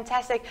absolutely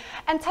fantastic.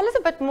 And tell us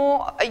a bit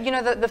more,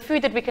 the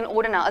food that we can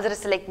order now. Is it a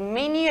select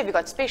menu? Have you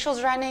got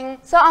specials running?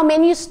 So our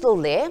menu is still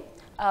there.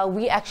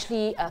 We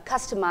actually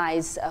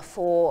customize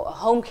for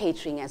home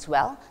catering as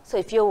well. So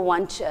if you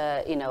want,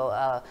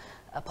 a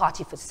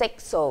party for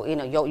 6, or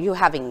you're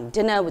having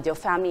dinner with your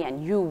family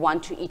and you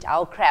want to eat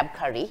our crab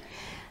curry,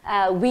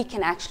 we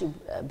can actually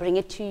bring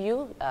it to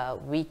you.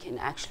 We can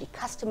actually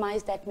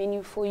customize that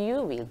menu for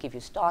you. We'll give you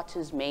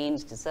starters,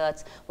 mains,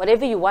 desserts,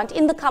 whatever you want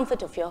in the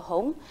comfort of your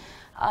home.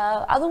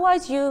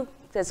 Otherwise,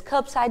 there's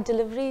curbside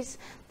deliveries,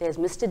 there's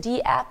Mr. D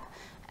app,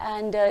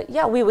 and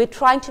we're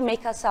trying to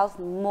make ourselves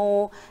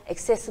more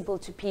accessible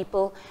to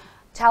people,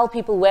 tell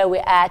people where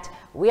we're at.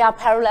 We are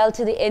parallel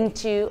to the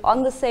N2,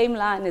 on the same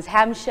line as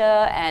Hampshire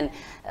and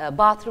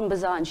Bathroom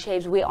Bazaar and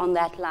Shaves. We're on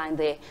that line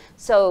there,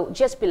 so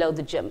just below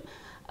the gym.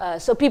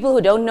 So people who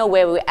don't know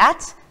where we're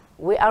at,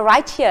 we are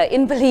right here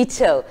in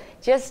Ballito.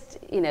 Just,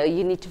 you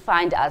need to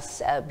find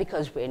us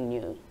because we're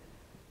new.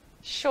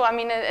 Sure, I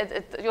mean,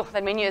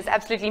 the menu is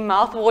absolutely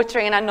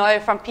mouth-watering, and I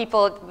know from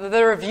people,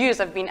 the reviews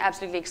have been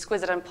absolutely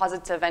exquisite and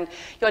positive, and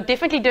you're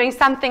definitely doing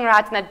something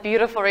right in that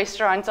beautiful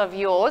restaurant of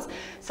yours.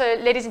 So,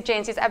 ladies and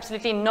gents, there's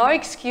absolutely no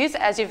excuse,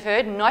 as you've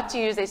heard, not to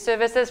use their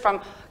services,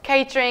 from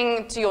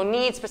catering to your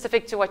needs,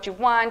 specific to what you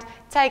want,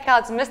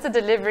 takeouts, Mr.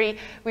 Delivery.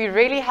 We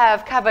really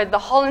have covered the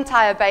whole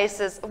entire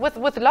basis with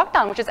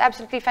lockdown, which is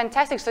absolutely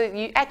fantastic. So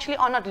you actually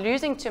are not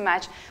losing too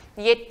much,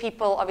 yet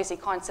people obviously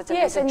can't sit and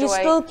enjoy. Yes, and you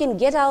still can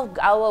get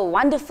our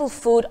wonderful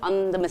food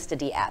on the Mr.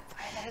 D app.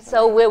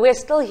 So we're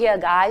still here,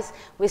 guys.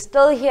 We're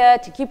still here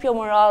to keep your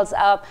morals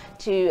up,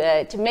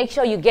 to make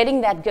sure you're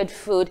getting that good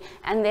food,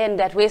 and then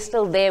that we're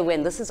still there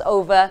when this is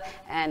over,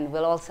 and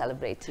we'll all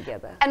celebrate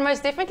together. And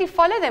most definitely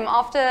follow them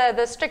after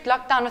the strict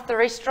lockdown with the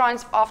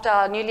restaurants, after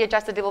our newly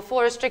adjusted level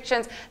 4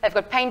 restrictions. They've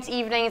got paint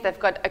evenings, they've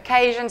got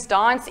occasions,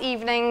 dance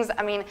evenings.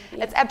 I mean,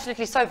 it's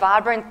absolutely so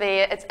vibrant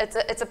there.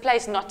 It's a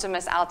place not to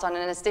miss out on,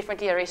 and it's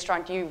definitely a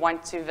restaurant you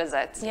want to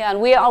visit. Yeah, and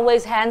we're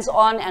always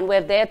hands-on, and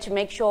we're there to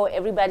make sure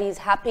everybody's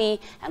happy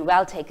and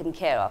well taken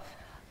care of.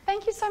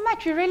 Thank you so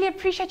much. We really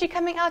appreciate you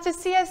coming out to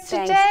see us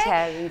today.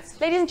 Thanks,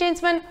 Taryn. Ladies and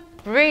gentlemen,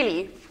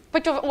 really,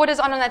 Put your orders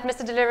on that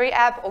Mr. Delivery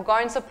app or go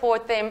and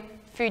support them.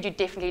 Food you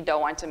definitely don't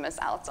want to miss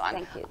out on.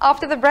 Thank you.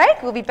 After the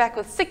break, we'll be back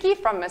with Siki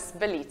from Miss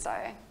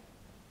Ballito.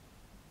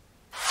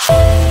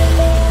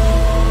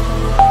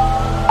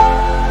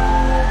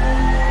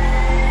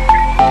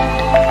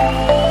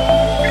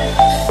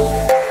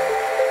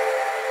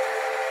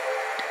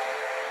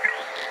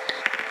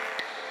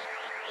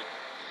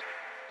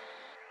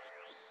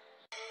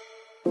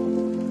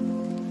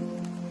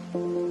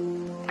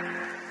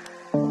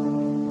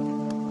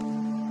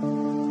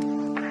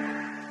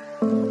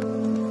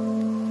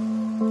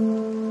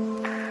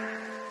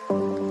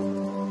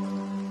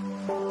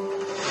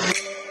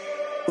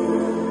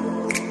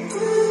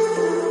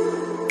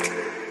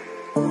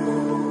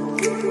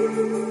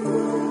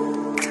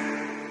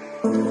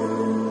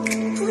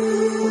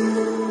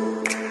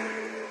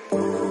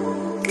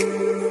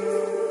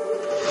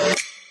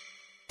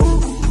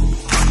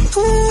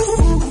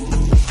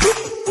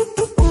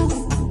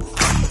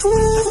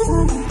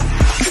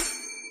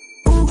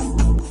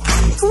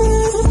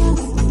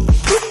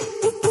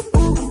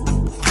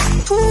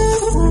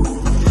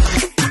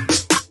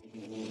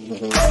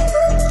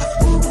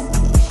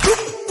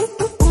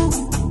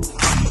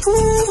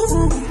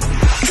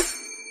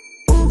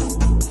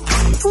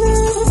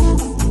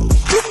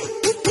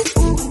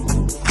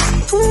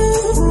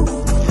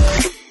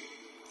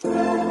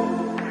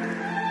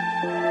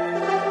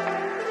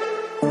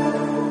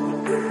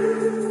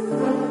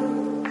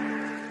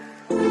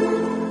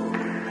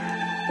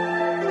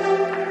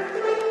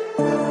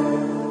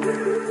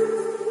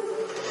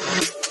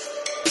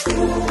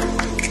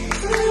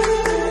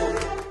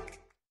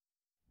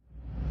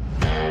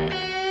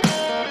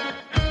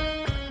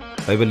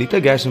 By Ballito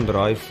Gas en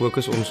Braai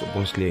fokus ons op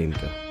ons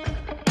kliënte.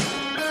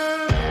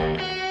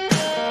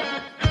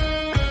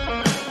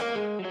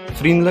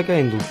 Vriendelike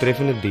en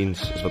doeltreffende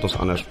diens is wat ons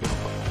anders maak.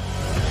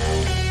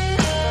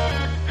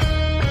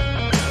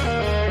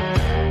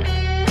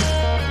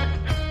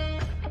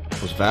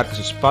 Ons werk as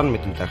 'n span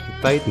met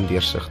integriteit en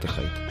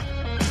deursigtigheid.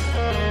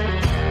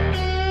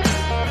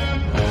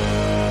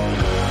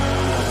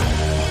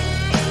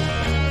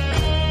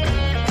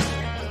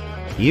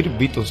 Hier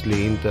bied ons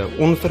kliënte 'n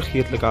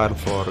onvergeetlike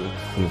ervaring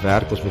en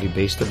werk ons met die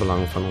beste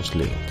belang van ons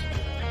kliënt.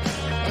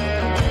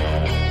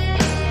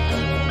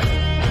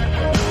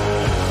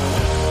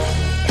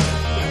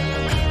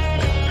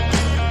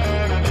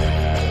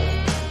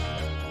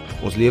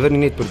 Ons lewer nie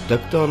net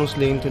produkte aan ons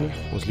kliënte nie,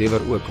 ons lewer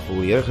ook 'n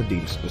volledige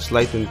diens,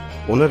 insluitend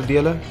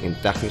onderdele en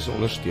tegniese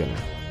ondersteuning.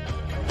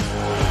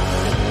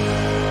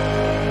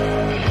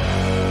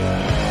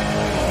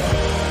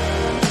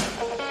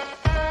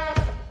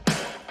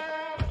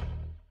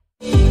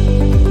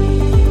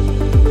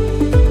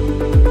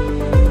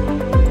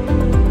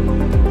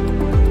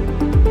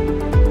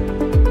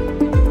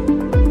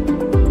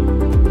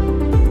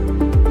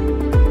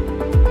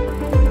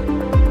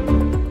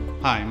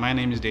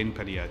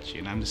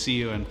 And I'm the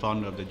CEO and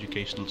founder of the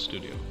Educational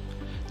Studio.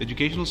 The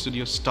Educational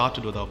Studio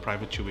started with our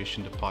private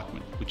tuition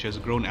department, which has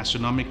grown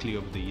astronomically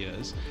over the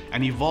years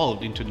and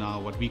evolved into now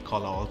what we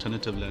call our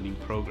alternative learning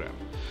program,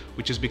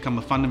 which has become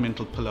a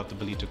fundamental pillar of the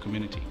Ballito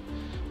community.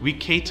 We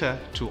cater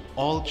to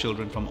all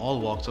children from all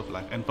walks of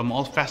life and from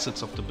all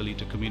facets of the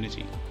Ballito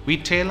community. We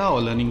tailor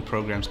our learning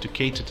programs to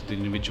cater to the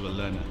individual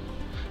learner.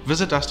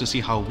 Visit us to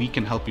see how we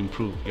can help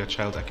improve your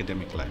child's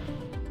academic life.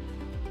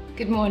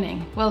 Good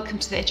morning. Welcome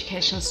to the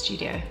Educational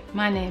Studio.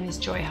 My name is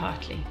Joy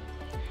Hartley.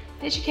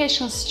 The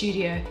Educational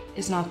Studio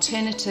is an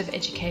alternative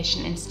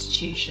education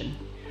institution.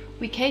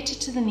 We cater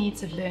to the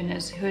needs of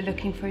learners who are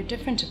looking for a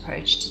different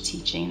approach to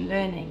teaching and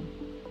learning.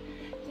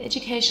 The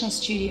Educational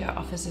Studio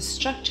offers a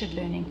structured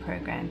learning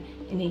program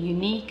in a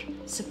unique,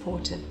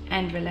 supportive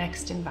and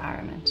relaxed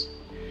environment.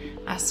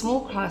 Our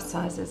small class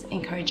sizes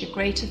encourage a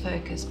greater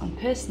focus on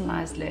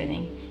personalised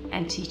learning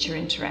and teacher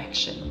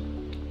interaction.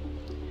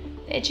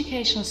 The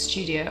Educational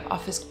Studio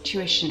offers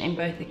tuition in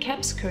both the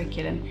CAPS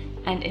curriculum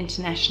and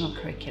international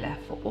curricula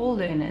for all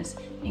learners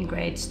in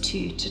grades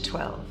 2 to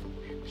 12.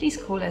 Please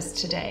call us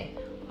today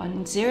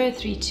on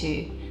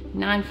 032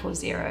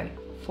 940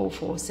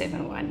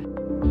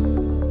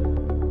 4471.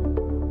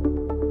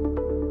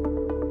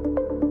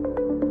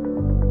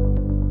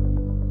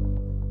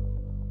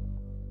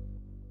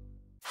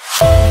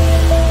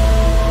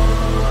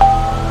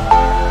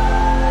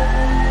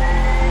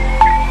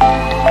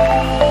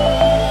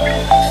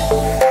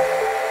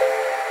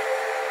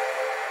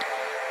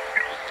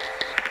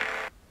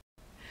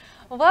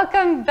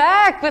 Welcome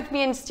back. With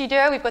me in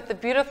studio, we've got the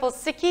beautiful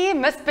Siki,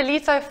 Miss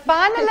Ballito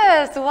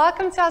finalist.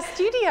 Welcome to our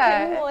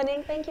studio. Good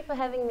morning. Thank you for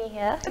having me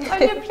here. It's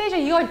only a pleasure.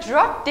 You're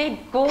drop dead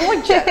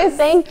gorgeous.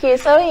 Thank you.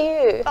 So are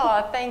you.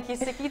 Oh, thank you,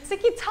 Siki.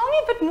 Siki, tell me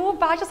a bit more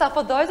about yourself.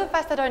 For those of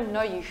us that don't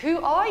know you,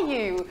 who are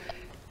you?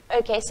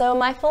 Okay, so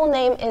my full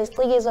name is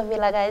Cikizwa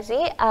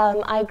Vilakazi.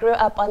 I grew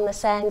up on the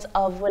sands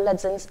of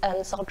Willards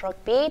and Salt Rock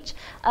Beach.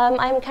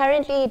 I'm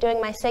currently doing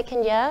my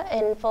second year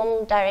in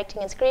film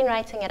directing and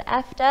screenwriting at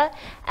AFTA,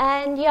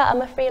 and yeah,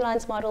 I'm a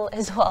freelance model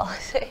as well.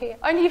 So, yeah.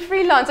 Only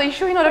freelance? Are you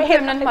sure you're not a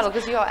permanent model?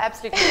 Because you are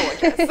absolutely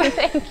gorgeous.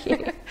 Thank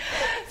you.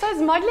 So has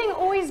modelling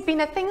always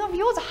been a thing of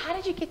yours? How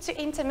did you get to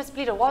enter Miss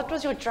Ballito? What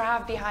was your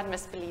drive behind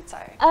Miss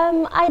Ballito?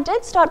 I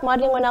did start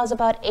modelling when I was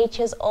about 8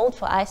 years old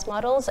for ice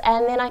models,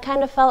 and then I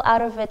kind of fell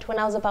out of it when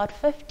I was about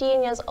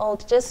 15 years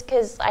old, just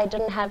because I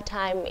didn't have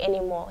time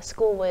anymore.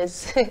 School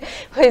was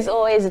was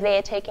always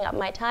there taking up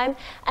my time,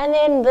 and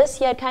then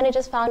this year it kind of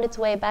just found its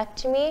way back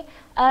to me.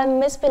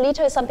 Miss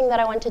Ballito is something that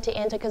I wanted to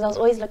enter because I was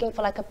always looking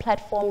for like a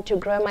platform to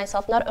grow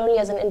myself, not only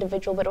as an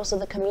individual but also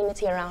the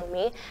community around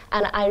me.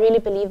 And I really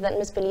believe that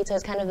Miss Ballito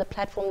is kind of the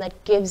platform that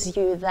gives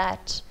you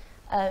that,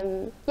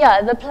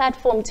 the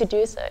platform to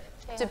do so.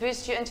 To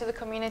boost you into the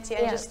community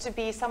and just to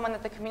be someone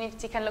that the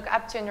community can look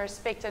up to and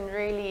respect and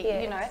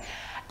really, you know.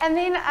 And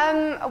then,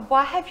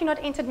 why have you not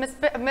entered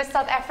Miss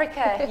South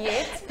Africa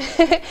yet?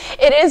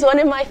 It is one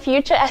of my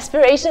future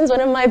aspirations,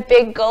 one of my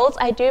big goals.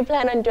 I do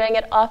plan on doing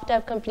it after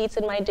I've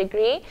completed my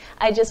degree.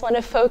 I just want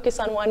to focus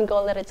on one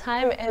goal at a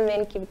time and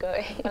then keep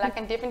going. Well, I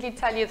can definitely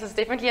tell you this is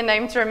definitely a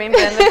name to remember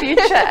in the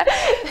future.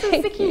 So,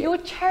 Siki, your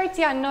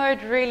charity, I know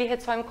it really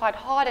hits home quite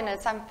hard and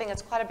it's something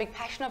that's quite a big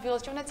passion of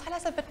yours. Do you want to tell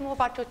us a bit more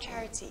about your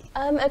charity?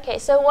 Okay,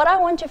 so what I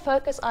want to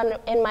focus on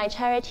in my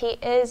charity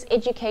is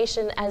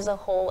education as a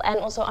whole and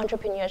also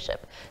entrepreneurship.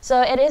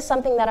 So it is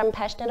something that I'm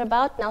passionate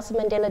about. Nelson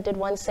Mandela did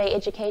once say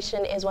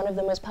education is one of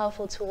the most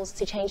powerful tools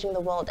to changing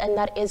the world, and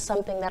that is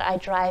something that I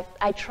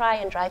try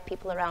and drive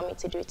people around me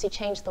to do, to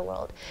change the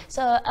world.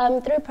 So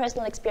through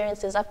personal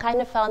experiences, I've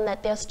kind of found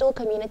that there are still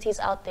communities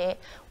out there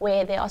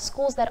where there are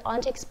schools that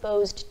aren't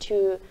exposed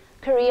to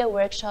career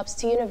workshops,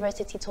 to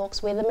university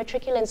talks where the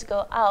matriculants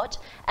go out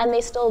and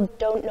they still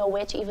don't know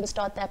where to even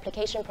start the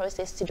application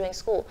process to doing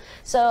school.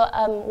 So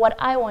what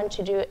I want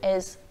to do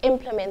is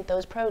implement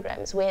those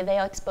programs where they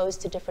are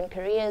exposed to different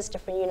careers,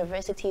 different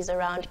universities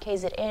around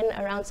KZN,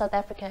 around South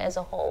Africa as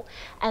a whole.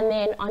 And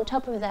then on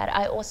top of that,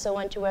 I also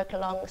want to work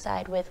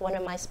alongside with one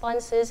of my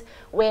sponsors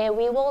where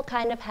we will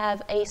kind of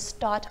have a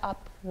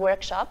start-up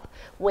workshop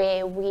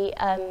where we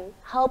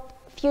help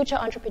future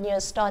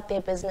entrepreneurs start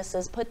their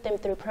businesses, put them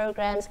through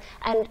programs,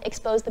 and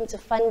expose them to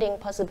funding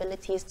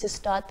possibilities to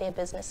start their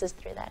businesses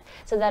through that.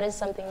 So that is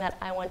something that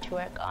I want to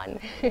work on.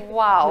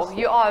 Wow,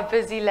 you are a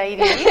busy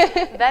lady.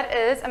 That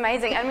is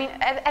amazing. I mean,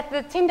 at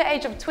the tender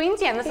age of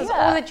 20, and this is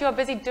all that you're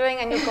busy doing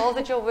and your goals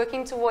that you're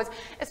working towards,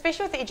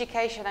 especially with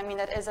education. I mean,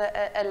 that is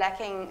a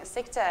lacking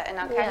sector in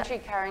our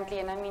country currently,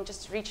 and I mean,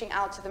 just reaching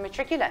out to the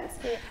matriculants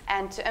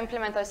and to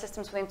implement those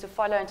systems for them to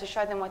follow and to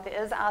show them what there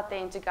is out there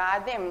and to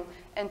guide them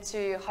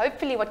into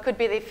hopefully what could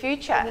be their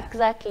future.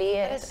 Exactly,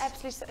 yes. That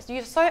is absolutely,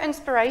 you're so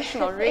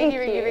inspirational, really,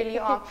 really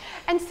are.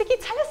 And Siki,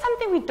 tell us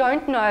something we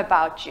don't know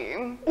about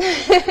you.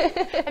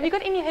 Have you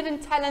got any hidden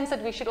talents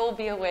that we should all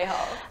be aware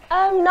of?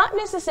 Not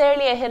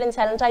necessarily a hidden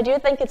talent. I do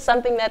think it's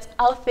something that's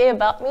out there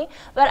about me,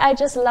 but I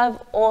just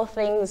love all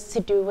things to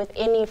do with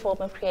any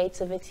form of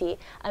creativity.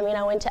 I mean,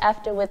 I went to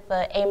AFTA with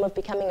the aim of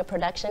becoming a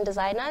production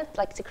designer,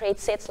 like to create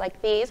sets like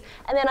these,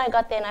 and then I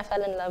got there and I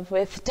fell in love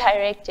with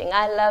directing.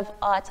 I love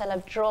art, I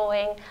love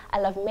drawing, I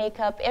love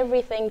makeup,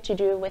 everything to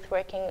do with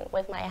working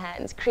with my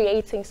hands,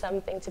 creating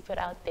something to put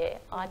out there,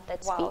 art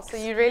that speaks. So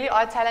you really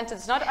are talented.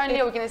 It's not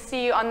only are we going to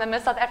see you on the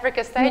Miss South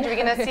Africa stage, we're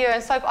going to see you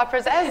in soap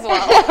operas as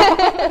well.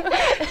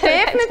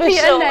 Definitely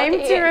a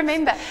name to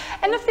remember.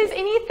 And if there's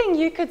anything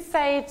you could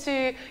say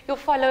to your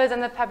followers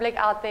and the public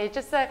out there,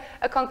 just a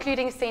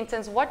concluding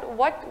sentence,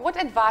 what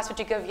advice would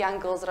you give young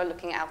girls that are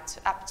looking up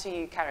to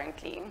you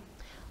currently?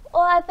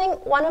 Well, I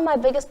think one of my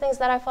biggest things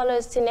that I follow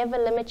is to never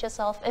limit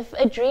yourself. If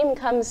a dream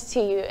comes to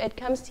you, it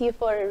comes to you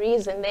for a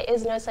reason. There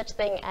is no such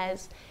thing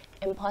as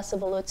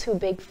impossible or too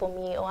big for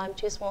me or I'm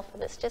too small for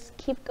this. Just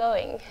keep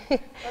going.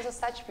 Those are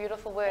such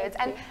beautiful words.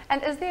 And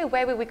is there a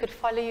way where we could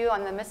follow you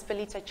on the Miss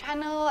Ballito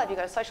channel? Have you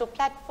got a social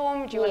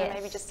platform? Do you want to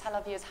maybe just tell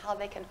our viewers how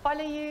they can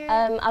follow you?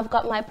 I've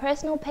got my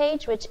personal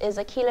page, which is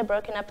Aquila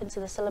broken up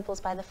into the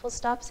syllables by the full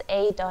stops,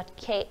 a.qee.lah.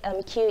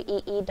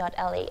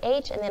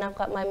 And then I've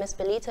got my Miss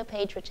Ballito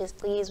page, which is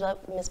Cikizwa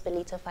Miss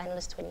Ballito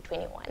Finalist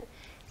 2021.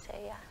 So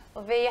yeah.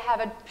 Well, there you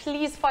have it.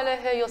 Please follow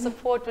her. Your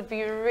support would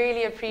be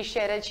really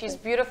appreciated. She's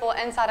beautiful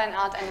inside and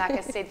out. And like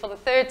I said, for the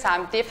third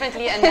time,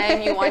 definitely a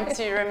name you want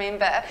to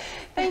remember.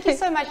 Thank you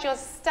so much. You're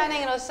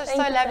stunning. And it was so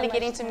lovely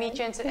getting to meet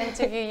you and to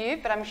interview you.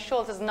 But I'm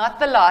sure this is not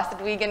the last that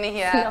we're going to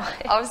hear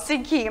of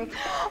Siki.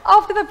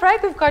 After the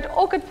break, we've got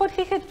Ockert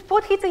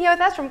Potgieter here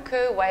with us from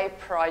Kerway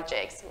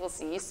Projects. We'll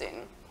see you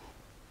soon.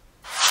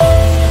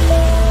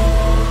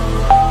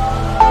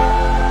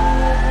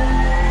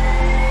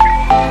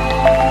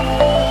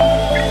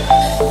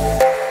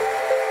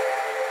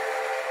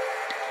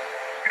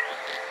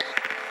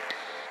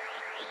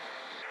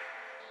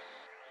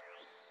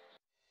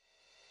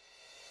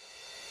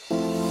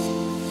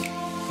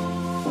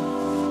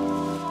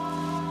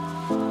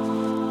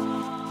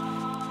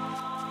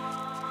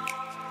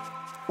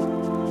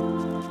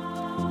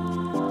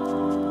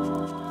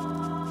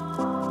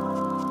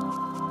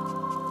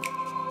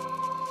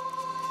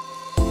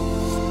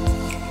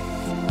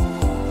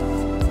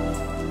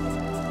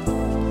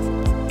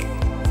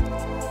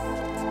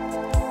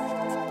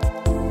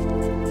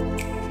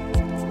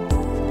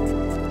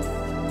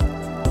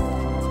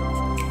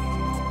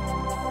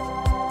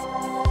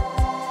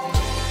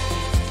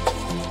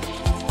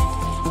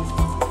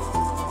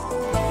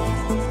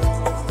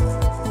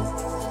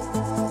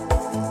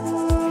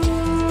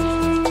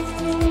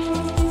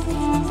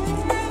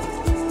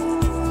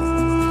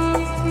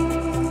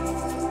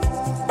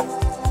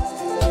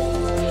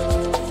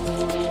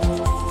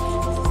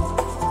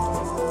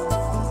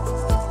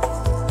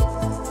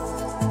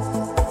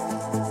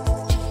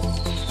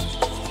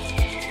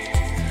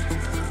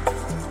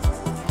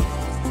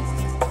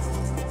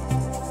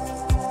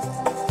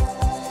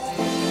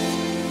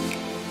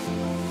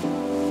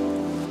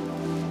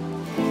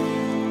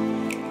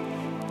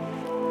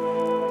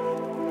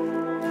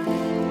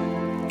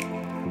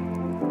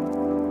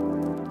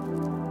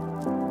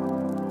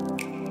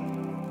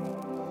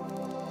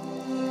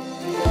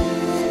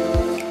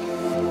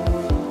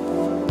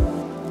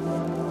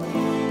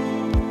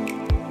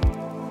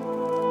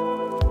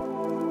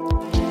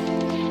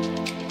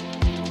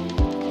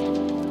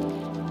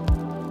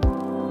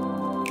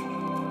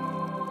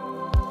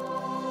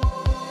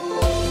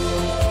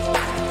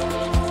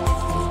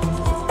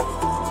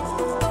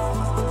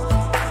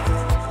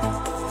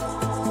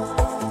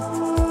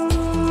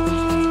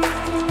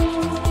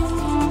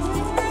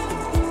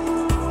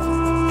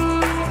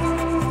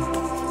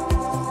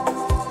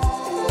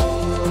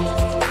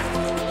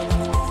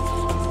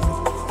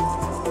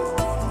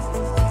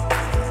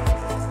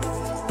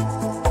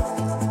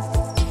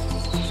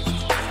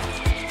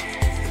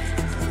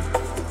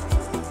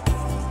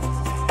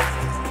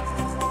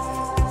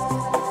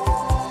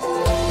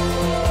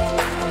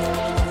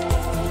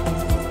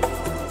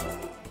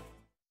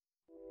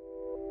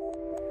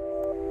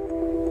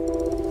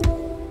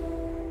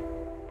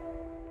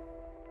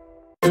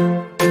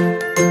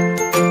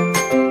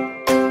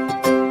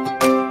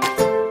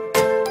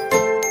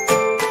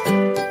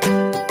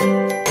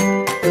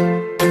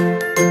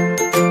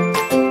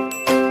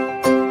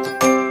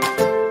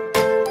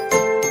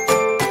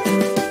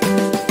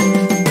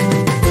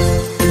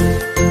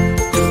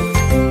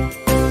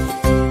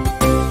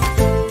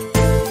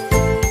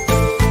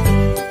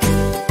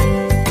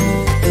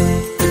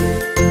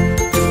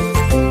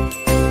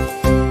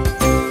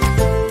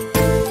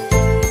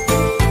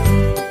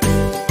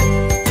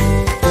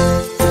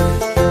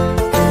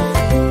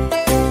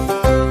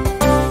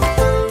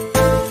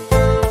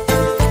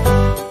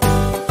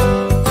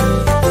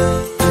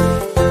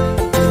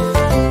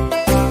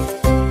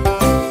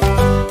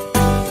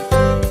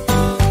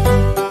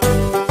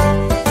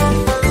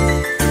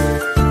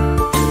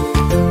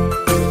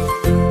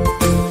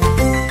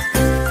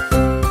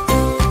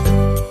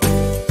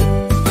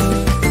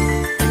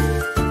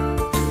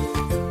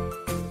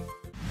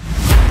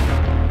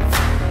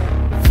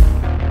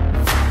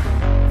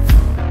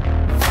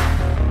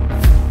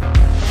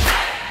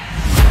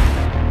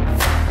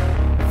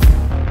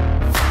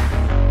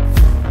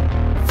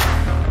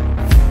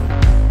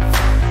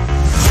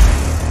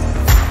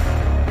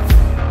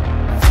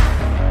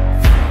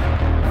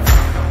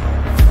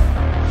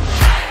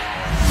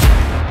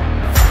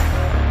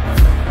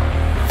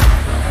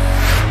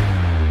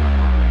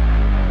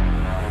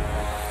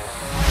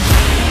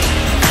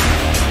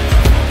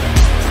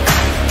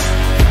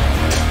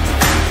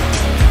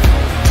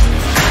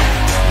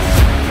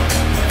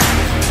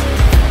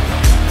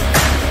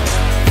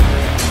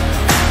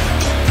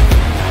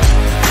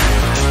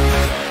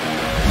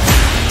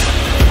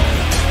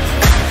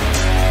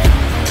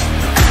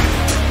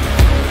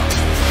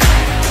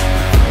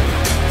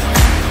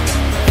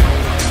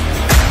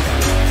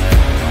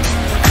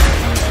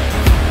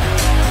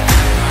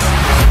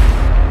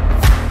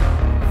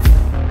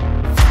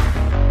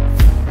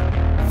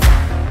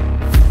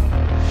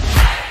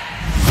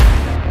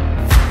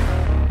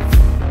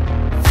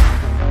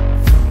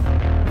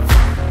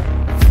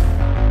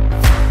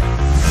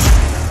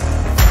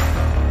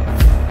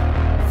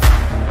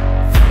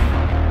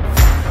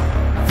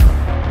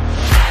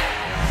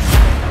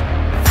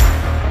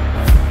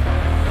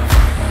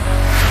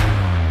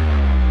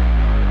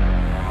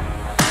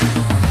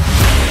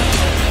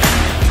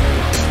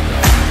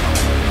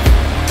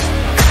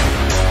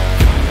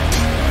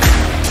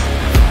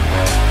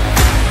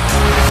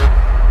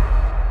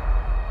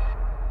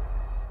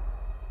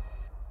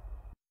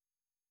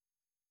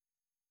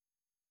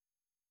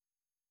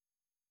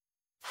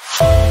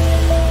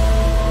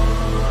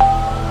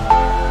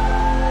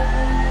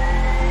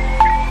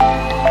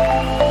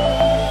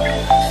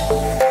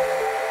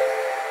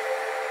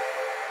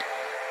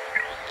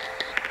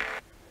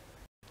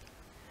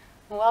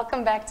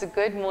 welcome back to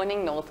Good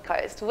Morning North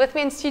Coast. With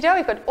me in studio,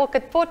 we've got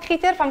Ockert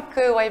Potgieter from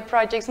Kerway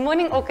Projects.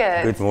 Morning,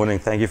 Ockert. Good morning.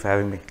 Thank you for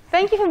having me.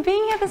 Thank you for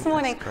being here this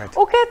morning.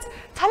 Ockert,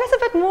 tell us a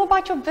bit more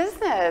about your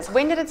business.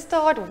 When did it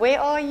start? Where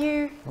are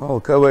you?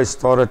 Well, Kerway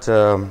started,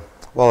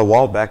 well, a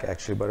while back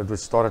actually, but it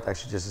was started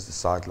actually just as a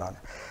sideline,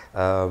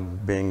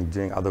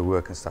 doing other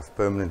work and stuff,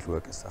 permanent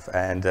work and stuff.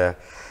 And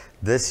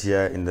this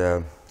year, in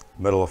the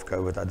middle of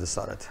COVID, I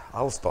decided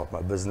I'll start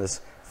my business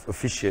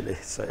officially.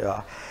 So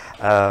yeah,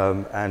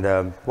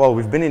 well,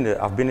 I've been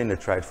in the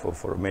trade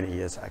for many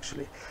years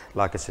actually.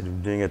 Like I said,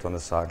 we're doing it on the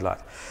sideline,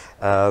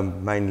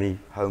 mainly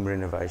home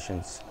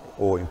renovations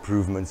or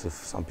improvements, if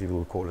some people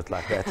would call it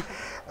like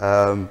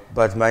that.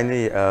 But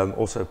mainly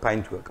also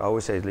paint work. I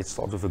always say let's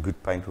start with a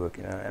good paint work,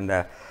 you know. And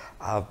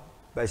I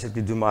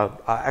basically do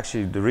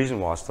actually the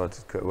reason why I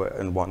started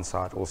on one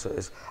side also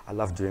is I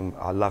love doing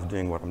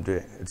what I'm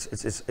doing.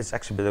 It's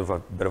actually a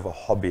bit of a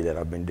hobby that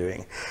I've been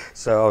doing.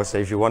 So I would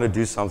say if you want to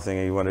do something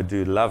and you want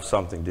to love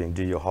something,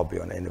 do your hobby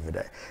on the end of the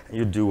day, and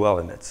you do well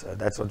in it. So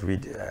that's what we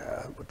do,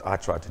 what I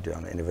try to do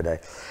on the end of the day.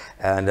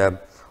 And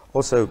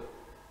also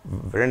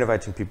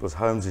renovating people's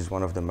homes is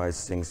one of the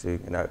most things, you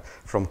know,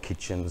 from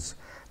kitchens,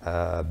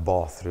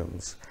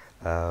 bathrooms,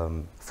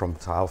 from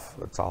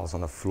tiles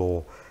on the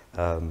floor,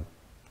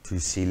 to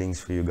ceilings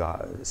for you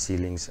guys,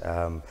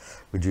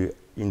 we do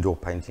indoor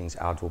paintings,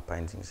 outdoor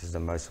paintings is the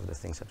most of the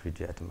things that we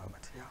do at the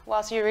moment. Yeah.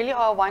 Well, so you really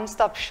are a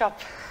one-stop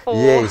shop for...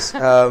 Yes,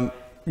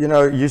 you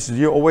know,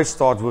 you always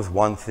start with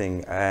one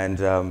thing,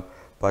 and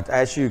but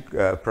as you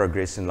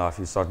progress in life,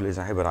 you start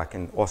realizing, hey, but I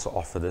can also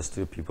offer this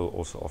to people,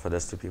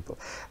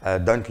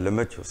 don't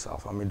limit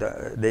yourself. I mean,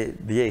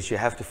 yes, you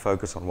have to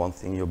focus on one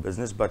thing in your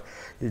business, but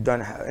you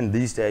don't in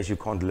these days, you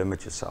can't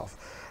limit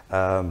yourself.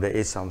 There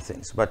is some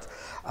things, but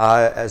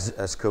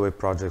as Kerway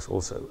Projects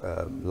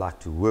also like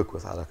to work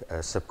with other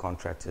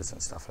subcontractors and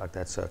stuff like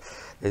that. So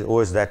there's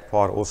always that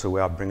part also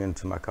where I bring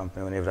into my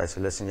company whenever I say,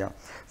 listen, yeah,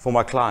 for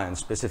my clients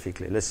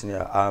specifically, listen,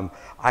 yeah,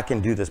 I can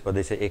do this, but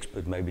there's an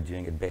expert maybe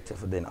doing it better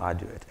than I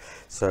do it.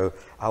 So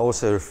I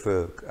also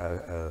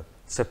refer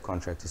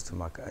subcontractors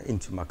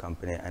into my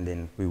company, and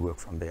then we work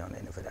from there on the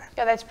end of the day.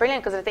 Yeah, that's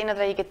brilliant, because at the end of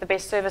the day, you get the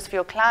best service for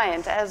your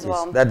client as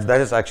well. That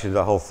is actually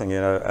the whole thing,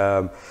 you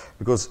know,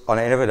 because on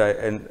the end of the day,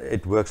 and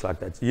it works like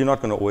that. You're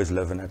not going to always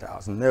live in that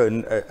house. No,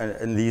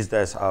 in these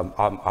days,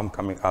 I'm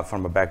coming up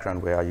from a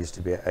background where I used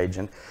to be an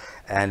agent,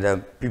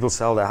 and people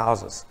sell their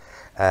houses,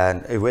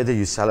 and whether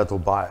you sell it or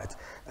buy it,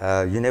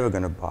 you're never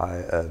going to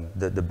buy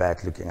the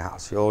bad-looking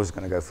house. You're always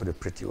going to go for the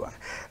pretty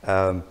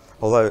one.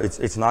 Although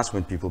it's nice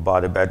when people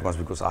buy the bad ones,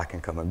 because I can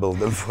come and build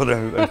them for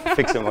them and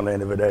fix them on the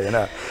end of the day, you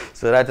know.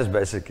 So that is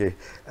basically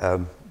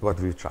what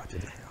we've tried to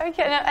do.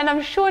 Okay, and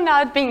I'm sure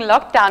now being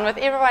locked down, with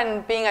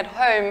everyone being at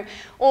home,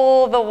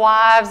 all the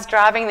wives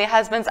driving their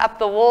husbands up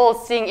the wall,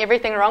 seeing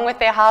everything wrong with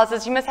their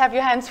houses, you must have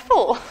your hands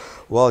full.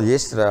 Well,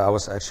 yesterday I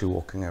was actually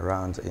walking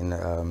around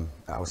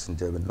I was in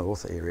Durban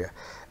North area,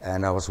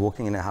 and I was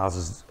walking in the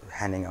houses,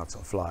 handing out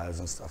some flyers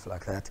and stuff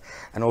like that,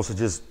 and also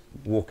just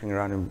walking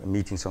around and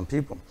meeting some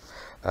people.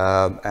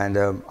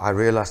 I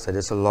realized that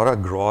there's a lot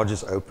of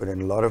garages open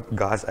and a lot of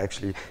guys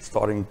actually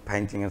starting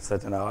painting and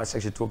stuff. And I was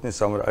actually talking to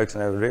some of the oaks,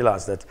 and I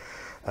realized that,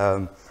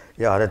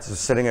 yeah, that's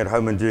sitting at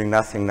home and doing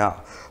nothing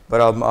now.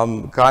 But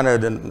I'm kind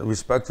of, we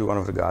spoke to one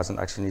of the guys, and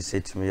actually he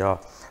said to me, yeah,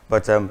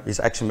 but he's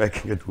actually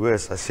making it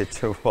worse. I said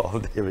to him, well,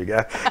 there we go.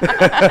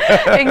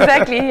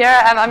 Exactly,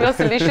 here I'm your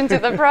solution to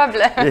the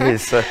problem.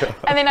 Yes.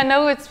 And then I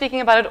know we're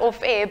speaking about it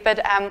off air,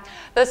 but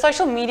the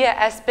social media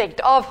aspect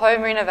of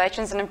home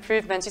renovations and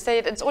improvements, you say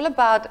it's all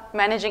about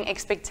managing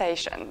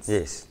expectations.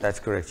 Yes, that's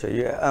correct. So,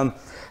 yeah,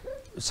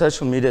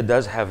 social media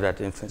does have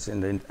that influence,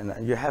 and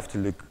you have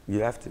to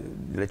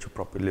let your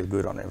property look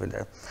good on every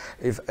day.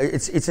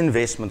 It's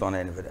investment on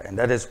every day, and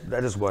that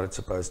is what it's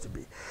supposed to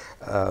be.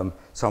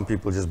 Some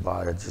people just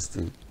buy it just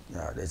to, you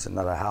know, it's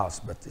another house,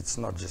 but it's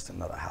not just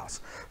another house.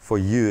 For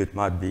you, it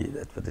might be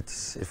that, but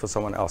for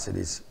someone else,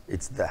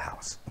 it's the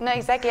house. No,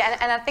 exactly,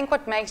 and I think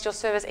what makes your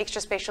service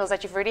extra special is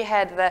that you've already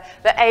had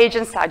the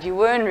agent side. You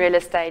were in real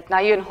estate, now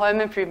you're in home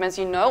improvements.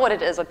 You know what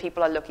it is, what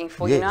people are looking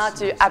for. Yes, you know how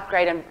to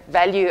upgrade and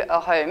value a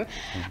home,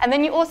 and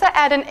then you also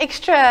add an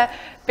extra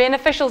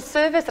beneficial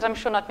service that I'm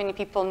sure not many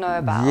people know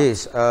about.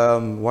 Yes,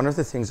 one of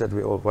the things that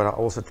what I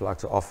also like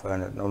to offer,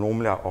 and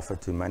normally I offer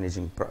to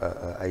managing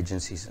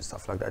agencies and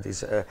stuff like that,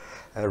 is a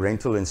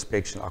rental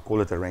inspection. I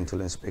call it a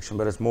rental inspection,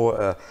 but it's more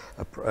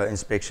a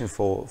inspection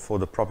for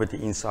the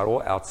property inside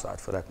or outside,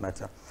 for that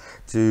matter,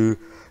 to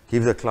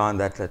give the client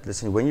that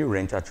listen, when you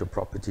rent out your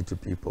property to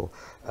people,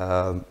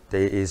 there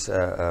is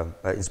an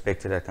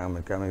inspector that come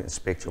and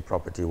inspect your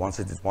property once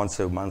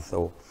a month,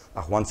 or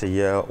once a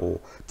year, or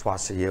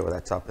twice a year, or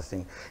that type of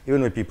thing.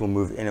 Even when people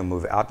move in and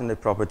move out in their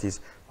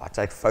properties, I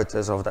take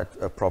photos of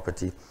that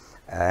property,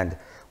 And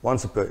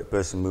once a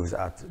person moves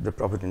out, the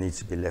property needs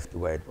to be left the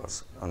way it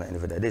was on the end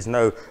of the day. There's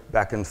no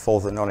back and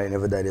forth, and on the end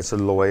of the day there's a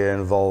lawyer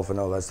involved and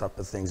all those type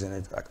of things. And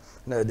it's like,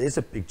 no, there's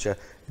a picture.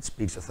 It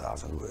speaks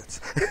 1,000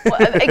 words. Well,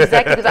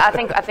 exactly, because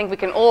I think we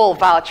can all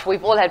vouch.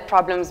 We've all had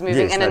problems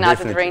moving in and out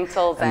with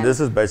rentals. And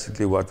this is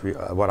basically what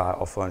I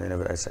offer on the end of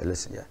the day. I say,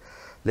 listen, yeah,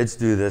 let's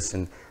do this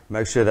and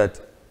make sure that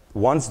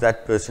once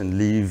that person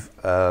leaves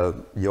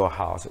your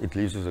house, it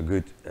leaves with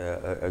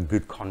a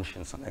good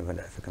conscience on every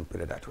day, if I can put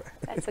it that way.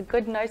 That's a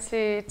good note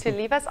to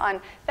leave us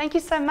on. Thank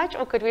you so much,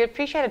 Ockert. We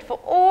appreciate it for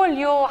all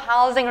your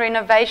housing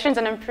renovations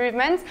and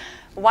improvements.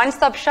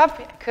 One-stop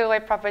shop,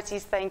 Kerway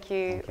Properties. Thank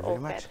you very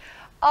much.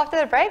 After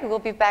the break, we'll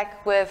be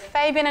back with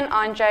Fabien and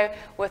Anjo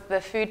with the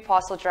food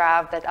parcel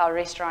drive that our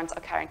restaurants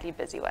are currently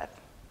busy with.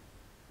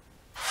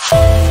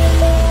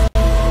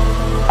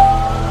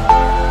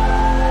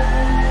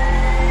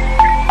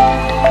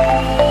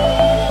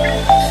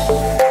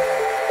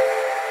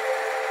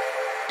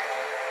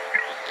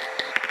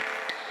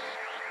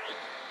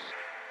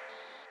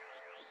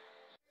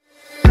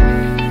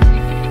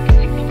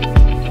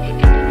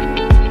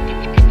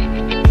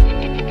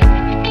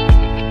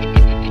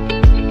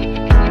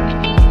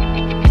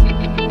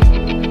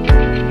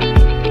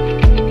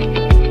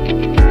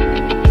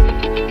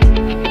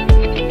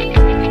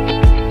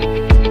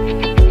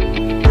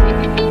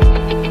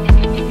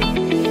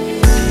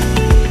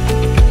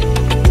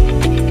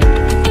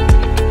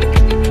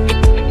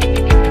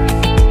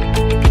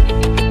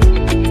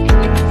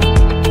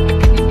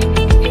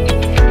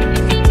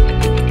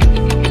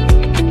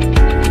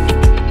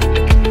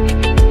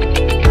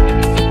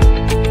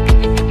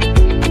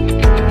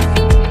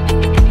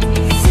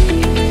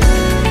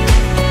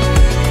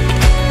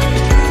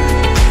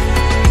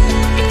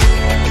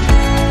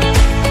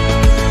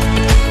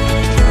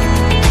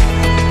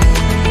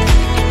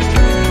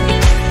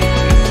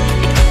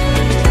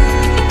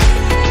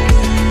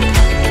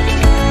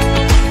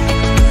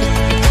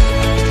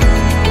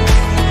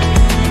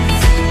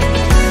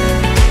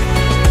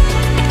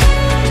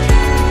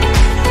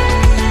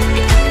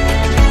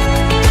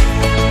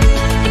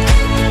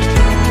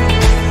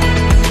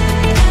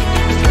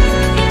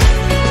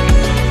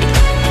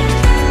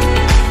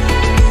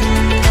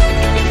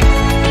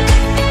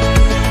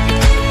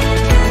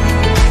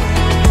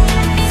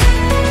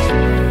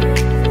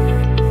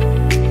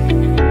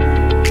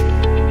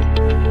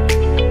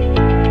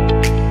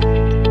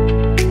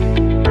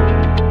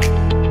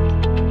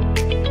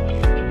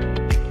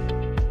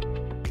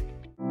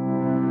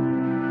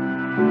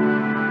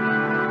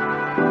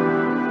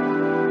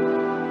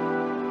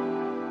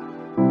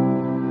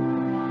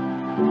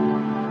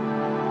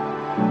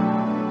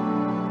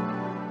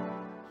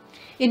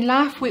 In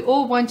life, we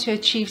all want to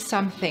achieve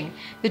something.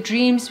 The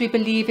dreams we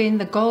believe in,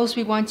 the goals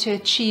we want to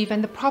achieve,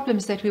 and the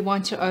problems that we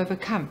want to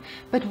overcome.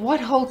 But what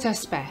holds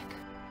us back?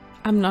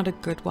 I'm not a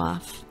good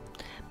wife.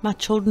 My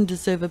children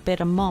deserve a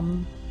better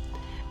mom.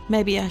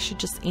 Maybe I should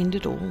just end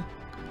it all.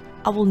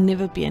 I will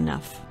never be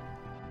enough.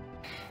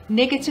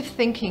 Negative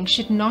thinking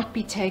should not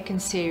be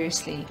taken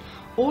seriously.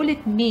 All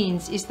it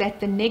means is that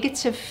the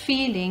negative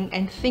feeling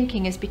and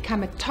thinking has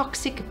become a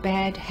toxic,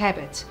 bad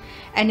habit.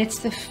 And it's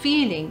the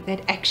feeling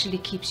that actually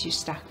keeps you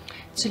stuck.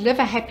 To live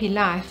a happy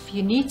life,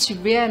 you need to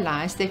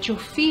realize that your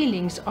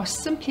feelings are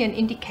simply an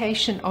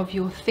indication of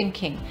your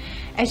thinking.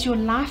 As your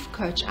life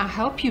coach, I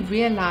help you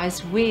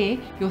realize where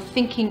your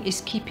thinking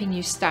is keeping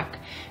you stuck.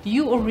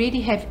 You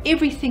already have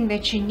everything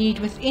that you need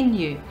within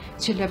you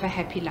to live a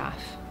happy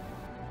life.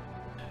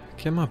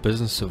 Can my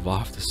business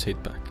survive the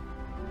setback?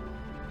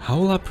 How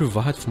will I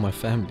provide for my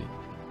family?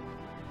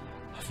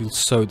 I feel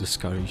so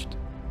discouraged.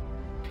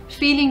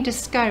 Feeling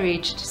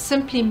discouraged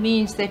simply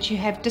means that you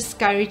have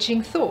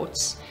discouraging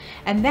thoughts,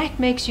 and that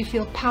makes you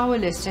feel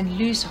powerless and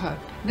lose hope.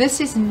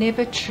 This is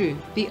never true.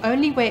 The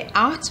only way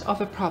out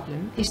of a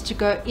problem is to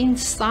go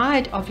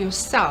inside of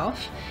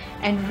yourself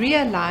and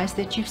realize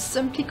that you've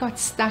simply got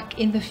stuck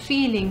in the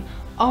feeling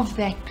of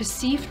that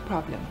perceived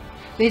problem.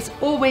 There's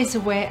always a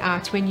way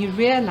out when you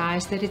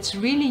realize that it's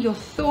really your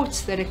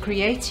thoughts that are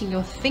creating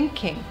your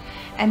thinking,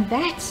 and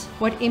that's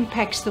what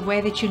impacts the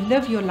way that you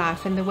live your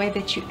life and the way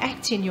that you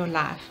act in your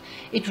life.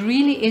 It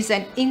really is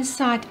an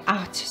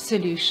inside-out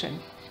solution.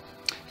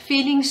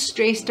 Feeling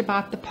stressed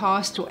about the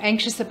past or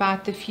anxious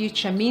about the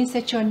future means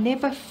that you're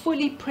never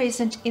fully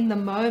present in the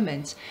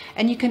moment,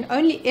 and you can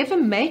only ever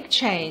make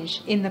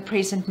change in the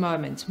present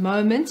moment,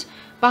 moment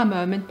by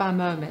moment by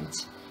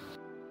moment.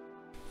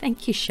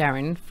 Thank you,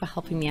 Sharon, for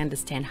helping me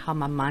understand how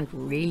my mind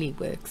really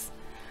works.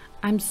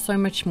 I'm so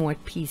much more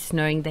at peace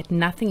knowing that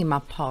nothing in my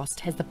past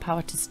has the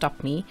power to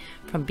stop me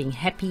from being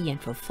happy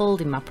and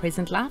fulfilled in my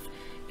present life,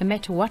 no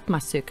matter what my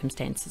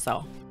circumstances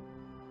are.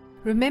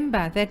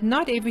 Remember that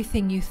not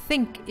everything you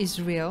think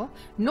is real,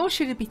 nor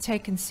should it be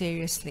taken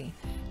seriously.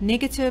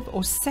 Negative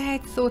or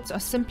sad thoughts are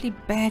simply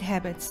bad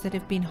habits that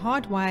have been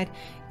hardwired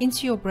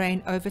into your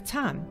brain over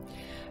time.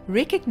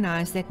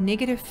 Recognize that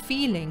negative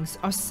feelings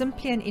are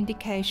simply an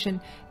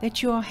indication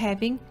that you are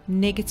having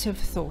negative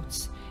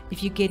thoughts.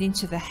 If you get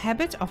into the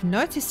habit of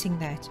noticing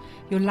that,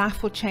 your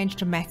life will change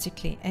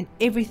dramatically and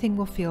everything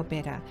will feel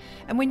better.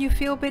 And when you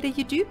feel better,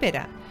 you do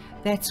better.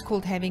 That's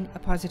called having a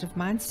positive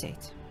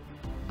mindset.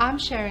 I'm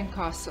Sharon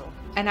Castle,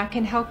 and I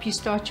can help you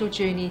start your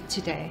journey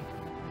today.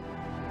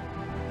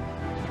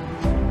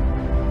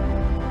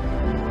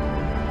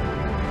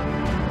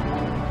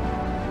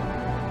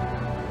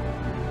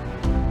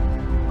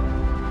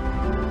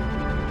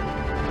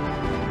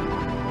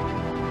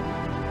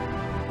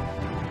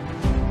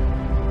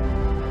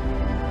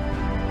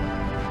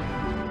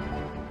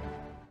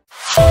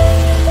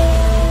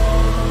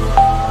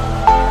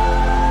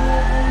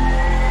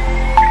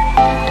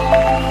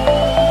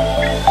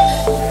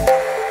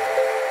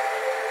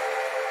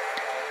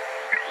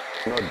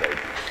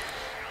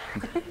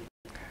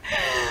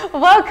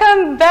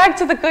 Welcome back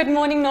to the Good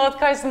Morning North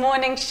Coast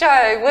Morning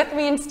Show. With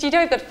me in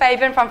studio, we've got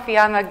Fabien from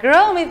Fiamma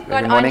Grill. We've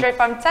got Andre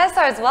from Taso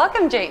as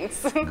welcome,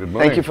 gents. Good morning.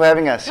 Thank you for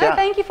having us. No,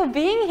 thank you for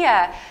being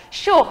here.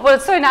 Sure. Well,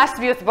 it's so nice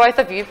to be with both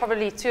of you,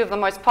 probably two of the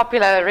most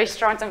popular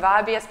restaurants and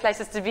vibiest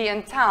places to be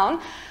in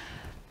town.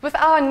 With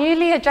our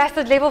newly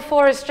adjusted level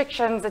 4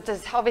 restrictions, it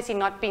has obviously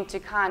not been too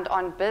kind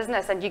on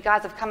business, and you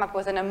guys have come up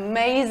with an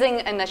amazing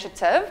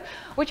initiative.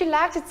 Would you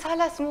like to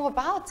tell us more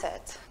about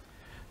it?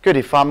 Good,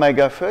 if I may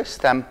go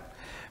first.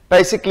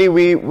 Basically,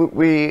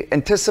 we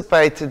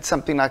anticipated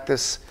something like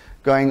this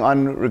going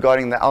on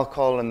regarding the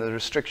alcohol and the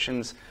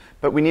restrictions,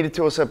 but we needed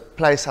to also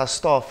place our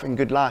staff in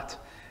good light.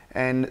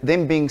 And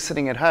them being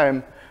sitting at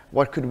home,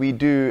 what could we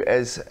do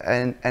as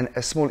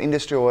a small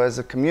industry or as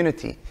a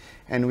community?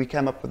 And we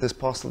came up with this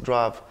parcel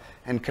drive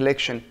and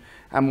collection.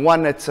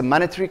 One, it's a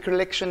monetary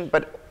collection,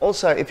 but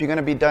also if you're going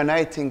to be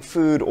donating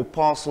food or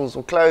parcels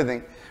or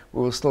clothing,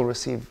 we will still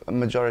receive a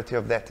majority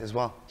of that as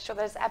well. Sure,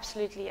 that's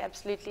absolutely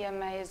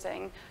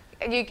amazing.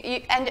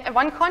 And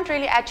one can't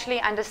really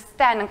actually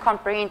understand and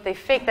comprehend the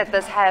effect that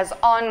this has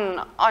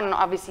on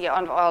obviously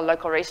on our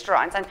local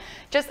restaurants. And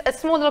just a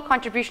small little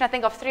contribution, I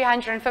think, of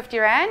 350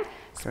 Rand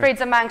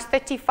spreads amongst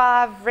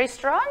 35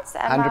 restaurants.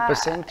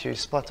 100%, you're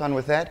spot on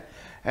with that.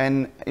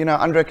 And, you know,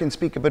 Andre can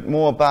speak a bit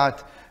more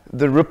about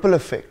the ripple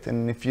effect,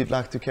 and if you'd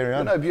like to carry on.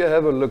 You know, if you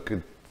have a look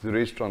at the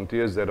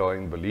restaurateurs that are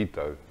in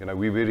Ballito, you know,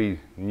 we're very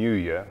new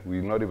here,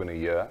 we're not even a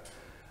year.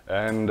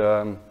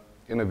 And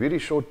in a very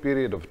short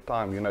period of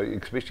time, you know,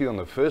 especially on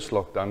the first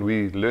lockdown,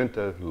 we learned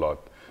a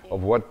lot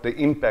of what the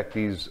impact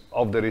is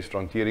of the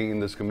restaurateuring in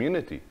this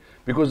community,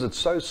 because it's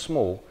so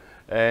small,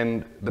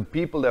 and the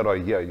people that are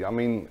here, I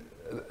mean,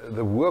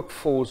 the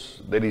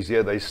workforce that is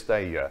here, they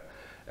stay here.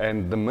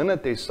 And the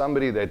minute there's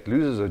somebody that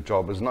loses a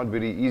job, it's not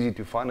very easy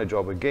to find a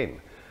job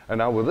again. And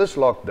now with this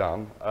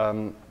lockdown,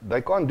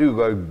 they can't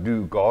go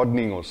do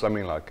gardening or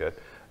something like that.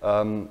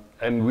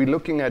 And we're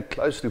looking at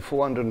close to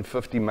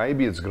 450,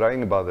 maybe it's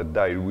growing by the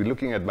day. We're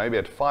looking at maybe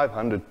at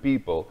 500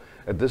 people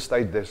at this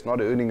stage that's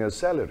not earning a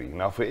salary.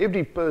 Now for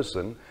every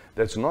person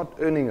that's not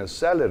earning a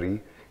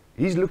salary,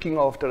 he's looking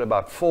after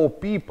about 4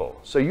 people.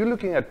 So you're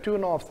looking at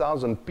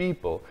 2,500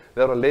 people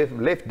that are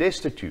left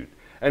destitute.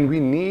 And we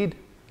need,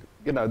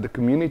 you know, the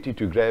community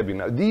to grab in.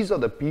 Now, these are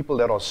the people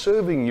that are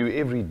serving you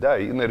every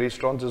day in the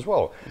restaurants as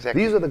well.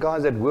 Exactly. These are the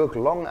guys that work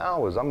long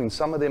hours. I mean,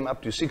 some of them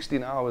up to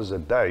 16 hours a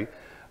day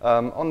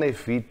on their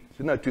feet,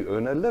 you know, to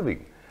earn a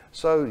living.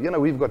 So, you know,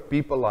 we've got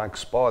people like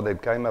SPA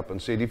that came up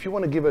and said, if you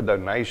want to give a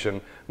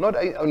donation, not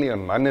only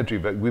on monetary,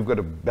 but we've got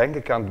a bank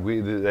account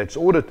that's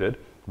audited,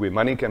 where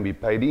money can be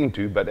paid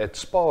into, but at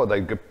SPA,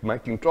 they're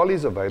making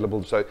trolleys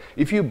available. So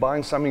if you're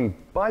buying something,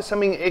 buy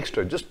something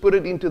extra. Just put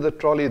it into the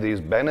trolley.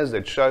 There's banners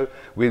that show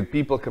where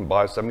people can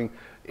buy something,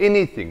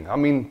 anything. I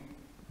mean,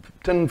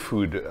 tin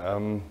food,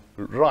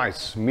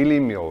 rice,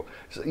 mealie meal.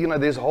 So, you know,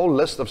 there's a whole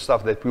list of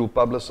stuff that we'll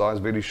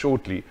publicize very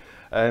shortly.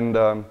 And,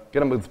 you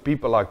know, with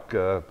people like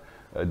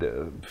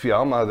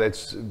Fiamma,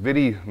 that's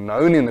very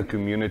known in the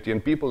community,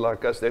 and people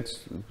like us,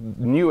 that's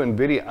new and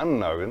very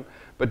unknown.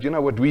 But you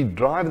know what, we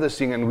drive this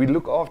thing and we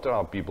look after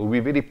our people.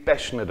 We're very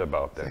passionate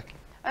about that.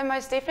 Oh,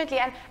 most definitely.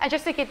 And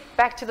just to get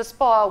back to the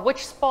spa,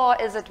 which spa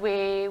is it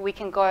where we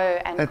can go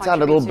and It's our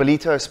little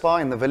Ballito spa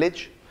in the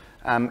village.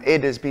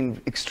 Ed has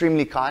been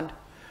extremely kind.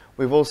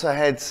 We've also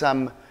had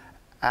some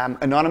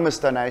anonymous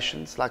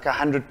donations, like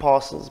 100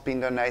 parcels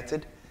being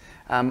donated.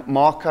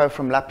 Marco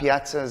from La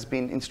Piazza has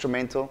been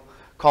instrumental.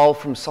 Carl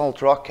from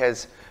Salt Rock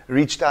has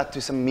reached out to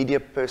some media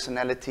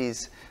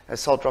personalities,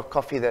 Salt Rock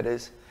Coffee that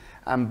is.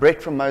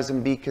 Brett from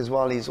Mozambique as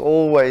well, he's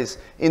always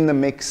in the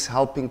mix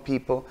helping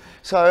people.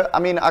 So, I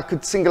mean, I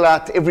could single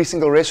out every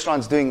single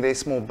restaurant's doing their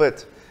small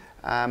bit.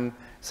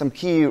 Some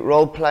key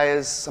role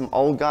players, some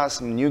old guys,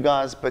 some new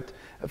guys, but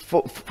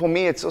for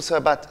me it's also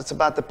about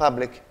the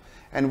public.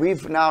 And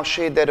we've now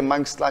shared that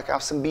amongst like our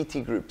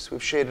Simbiti groups,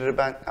 we've shared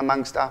it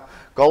amongst our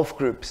golf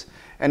groups.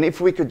 And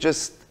if we could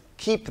just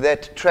keep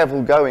that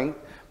travel going,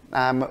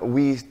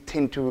 we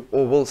tend to,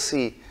 or will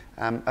see,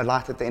 a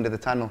light at the end of the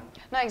tunnel.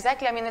 No,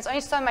 exactly. I mean, there's only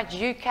so much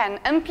you can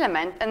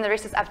implement, and the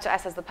rest is up to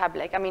us as the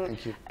public. I mean,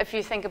 if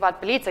you think about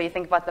Ballito, you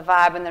think about the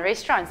vibe and the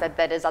restaurants,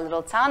 that is a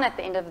little town at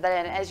the end of the day.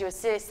 And as you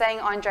were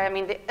saying, Andre, I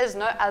mean, there is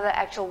no other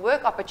actual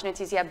work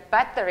opportunities here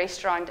but the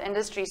restaurant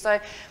industry. So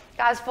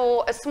Guys,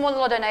 for a small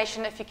little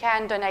donation, if you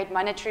can donate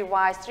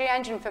monetary-wise,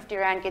 350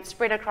 Rand gets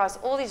spread across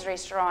all these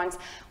restaurants.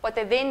 What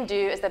they then do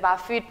is they buy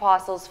food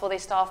parcels for their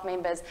staff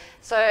members.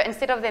 So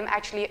instead of them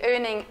actually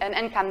earning an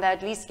income, they're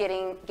at least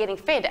getting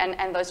fed,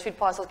 and those food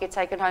parcels get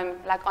taken home.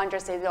 Like Andre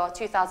said, there are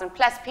 2,000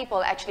 plus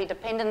people actually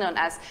dependent on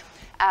us.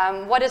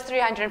 What is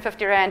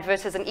 350 Rand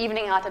versus an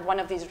evening out at one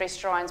of these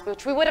restaurants,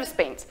 which we would have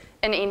spent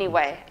in any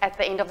way at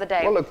the end of the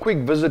day? Well, a quick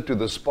visit to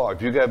the spa.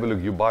 If you go have a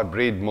look, you buy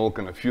bread, milk,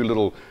 and a few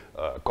little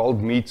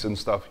cold meats and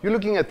stuff. You're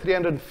looking at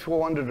 300,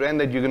 400 Rand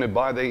that you're going to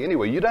buy there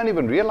anyway. You don't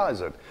even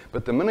realize it.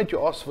 But the minute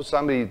you ask for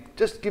somebody,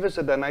 just give us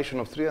a donation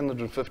of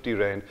 350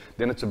 Rand,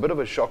 then it's a bit of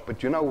a shock.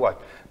 But you know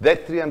what?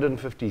 That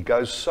 350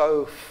 goes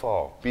so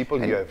far.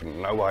 People, you have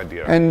no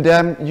idea. And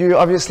you're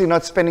obviously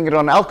not spending it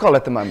on alcohol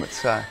at the moment,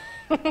 so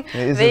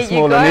there is a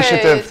small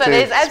initiative so to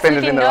there's spend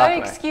it in the absolutely no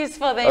right way. excuse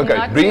for them Okay,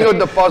 not bring to. your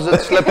deposit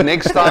slip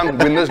next time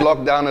when this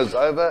lockdown is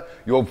over.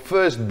 Your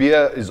first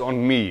beer is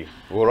on me.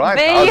 All right?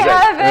 There How's you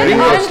that? have it. Bring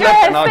your Andre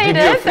slip and I'll said give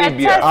you a it free at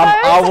beer.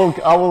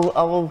 Taso's.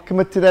 I will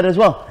commit to that as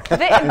well.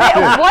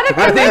 What a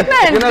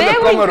commitment. You know, there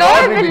the we go,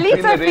 camaraderie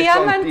between Ballito, the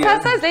Fiamma and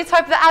restaurateurs. Taso's. Let's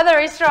hope the other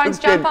restaurants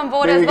jump on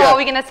board There as you well. go.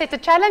 We're going to set a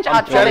challenge I'm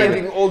out for them.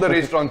 challenging all the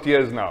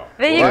restaurateurs now.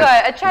 There you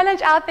Right? go, a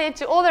challenge out there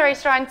to all the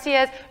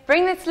restaurateurs.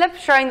 Bring the slip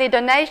showing their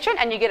donation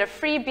and you get a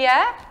free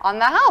beer on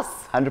the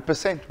house.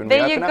 100% when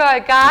There we you open go,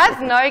 up.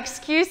 guys. No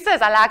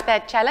excuses. I like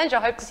that challenge.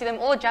 I hope to see them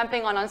all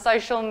jumping on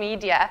social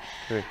media.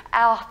 Good.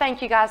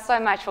 Thank you guys so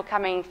much for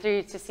coming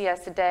through to see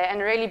us today.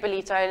 And really,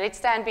 Ballito, let's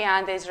stand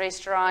behind these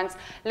restaurants.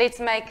 Let's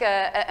make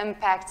an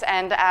impact.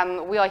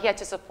 And we are here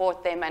to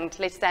support them. And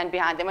let's stand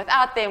behind them.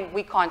 Without them,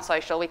 we can't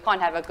social. We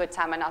can't have a good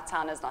time. And our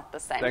town is not the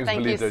same. Thanks,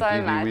 Thank you Ballito so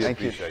TV. much. We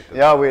Thank you. appreciate it.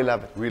 Yeah, we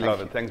love it. We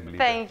love it. Thanks, Ballito.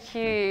 Thank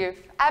you.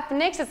 Up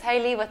next is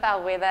Heili with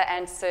our weather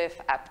and surf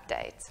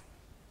update.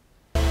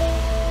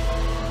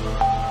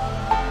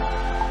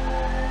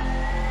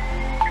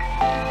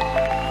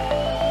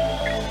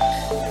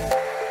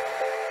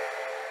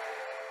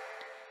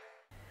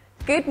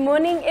 Good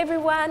morning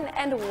everyone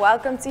and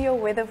welcome to your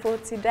weather for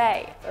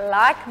today.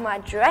 Like my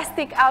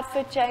drastic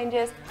outfit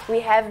changes, we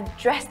have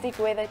drastic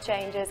weather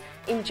changes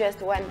in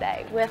just one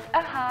day with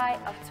a high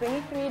of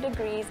 23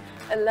 degrees,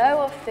 a low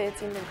of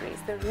 13 degrees.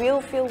 The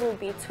real feel will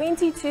be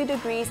 22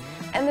 degrees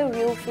and the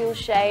real feel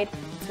shade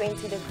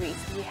 20 degrees.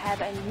 We have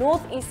a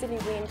northeasterly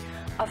wind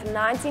of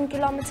 19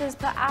 kilometers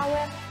per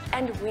hour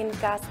and wind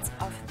gusts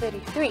of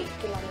 33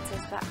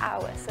 kilometers per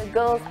hour. So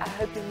girls, I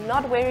hope you're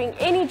not wearing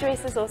any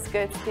dresses or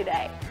skirts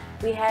today.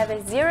 We have a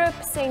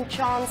 0%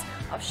 chance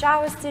of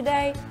showers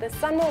today. The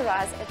sun will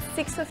rise at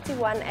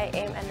 6:51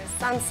 a.m. and the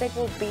sunset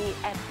will be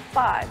at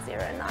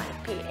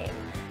 5:09 p.m.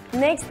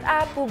 Next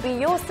up will be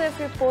your surf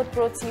report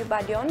brought to you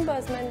by Deon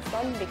Bosman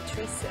from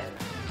Victory Surf.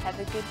 Have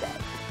a good day.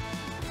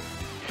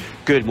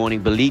 Good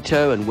morning,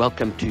 Ballito, and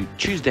welcome to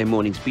Tuesday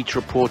morning's beach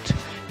report.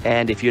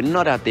 And if you're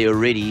not out there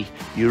already,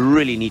 you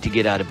really need to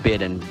get out of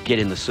bed and get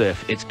in the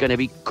surf. It's going to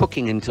be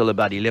cooking until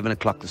about 11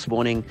 o'clock this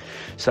morning.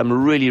 Some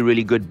really,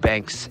 really good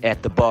banks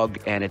at the bog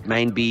and at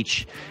Main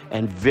Beach,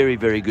 and very,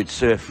 very good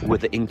surf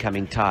with the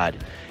incoming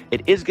tide.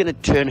 It is going to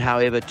turn,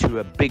 however, to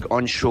a big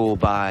onshore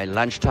by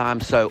lunchtime,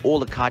 so all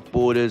the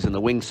kiteboarders and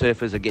the wing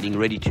surfers are getting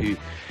ready to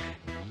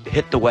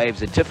hit the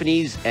waves at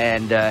Tiffany's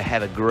and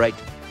have a great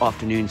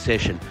afternoon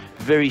session.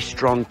 Very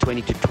strong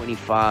 20 to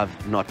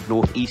 25 knot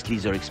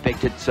northeasterlies are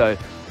expected, so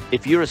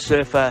if you're a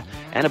surfer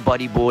and a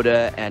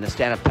bodyboarder and a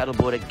stand-up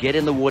paddleboarder, get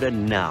in the water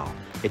now.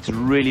 It's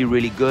really,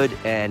 really good,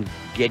 and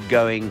get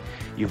going.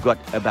 You've got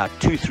about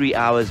 2-3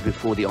 hours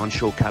before the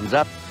onshore comes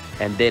up,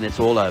 and then it's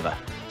all over.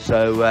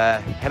 So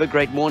have a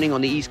great morning on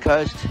the East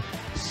Coast.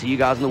 See you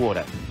guys in the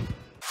water.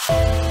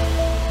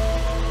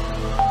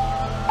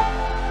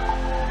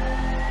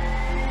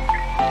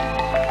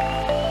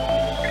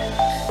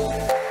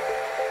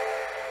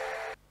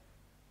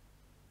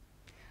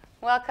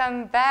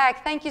 Welcome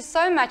back. Thank you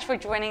so much for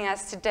joining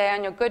us today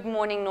on your Good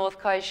Morning North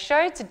Coast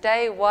show.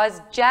 Today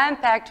was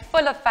jam-packed,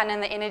 full of fun,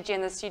 and the energy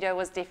in the studio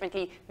was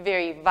definitely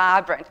very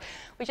vibrant.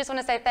 We just want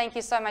to say thank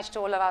you so much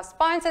to all of our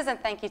sponsors, and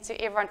thank you to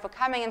everyone for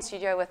coming in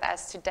studio with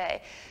us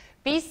today.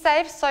 Be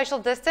safe, social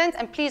distance,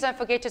 and please don't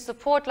forget to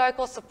support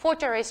local,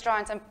 support your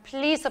restaurants, and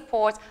please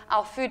support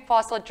our food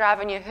parcel drive.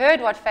 And you heard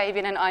what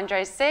Fabien and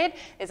Andre said.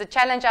 There's a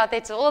challenge out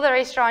there to all the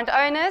restaurant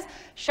owners.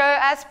 Show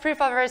us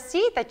proof of a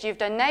receipt that you've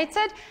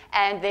donated,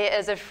 and there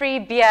is a free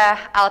beer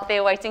out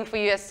there waiting for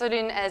you as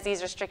soon as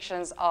these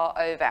restrictions are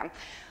over.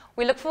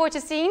 We look forward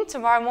to seeing you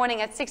tomorrow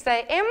morning at 6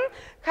 a.m.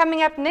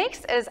 Coming up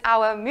next is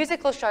our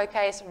musical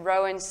showcase,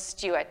 Rowan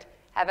Stuart.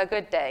 Have a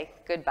good day.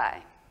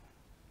 Goodbye.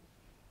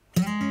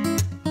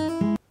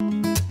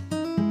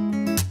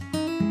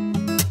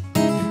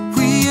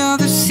 We are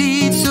the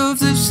seeds of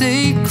the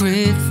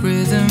sacred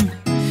rhythm,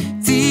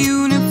 the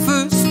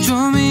universe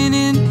drumming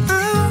in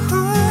our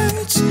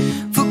hearts.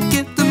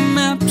 Forget the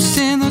maps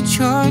and the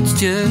charts,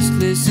 just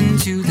listen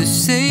to the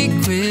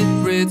sacred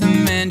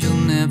rhythm and you'll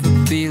never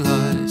be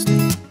lost.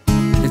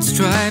 Let's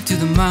drive to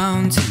the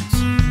mountains,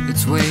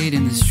 let's wade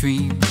in the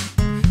stream,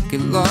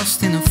 get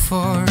lost in the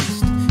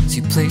forest,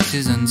 see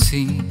places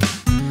unseen.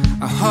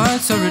 Our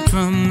hearts are a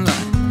drum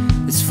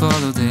line. Let's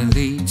follow their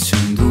lead.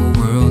 Turn the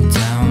world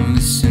down,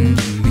 listen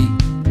to me.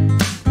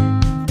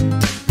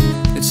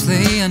 Let's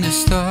lay under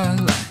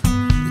starlight.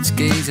 Let's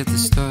gaze at the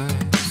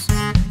stars.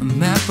 A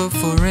map of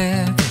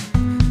forever,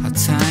 how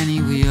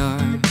tiny we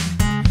are.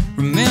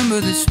 Remember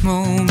this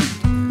moment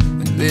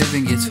when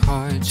living gets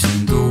hard.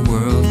 Turn the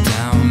world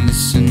down,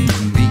 listen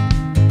to me.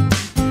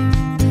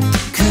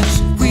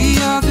 'Cause we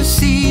are the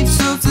seeds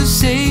of the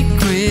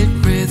sacred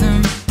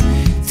rhythm,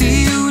 the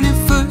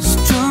universe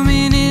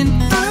drumming in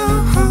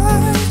our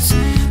hearts.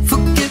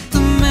 Forget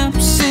the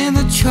maps and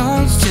the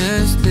charts,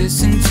 just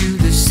listen to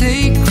the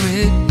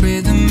sacred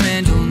rhythm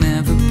and you'll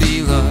never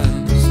be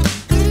lost.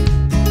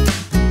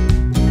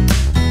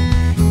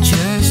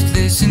 Just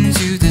listen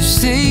to the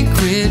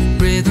sacred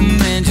rhythm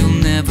and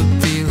you'll never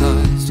be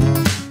lost.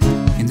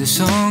 In the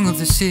song of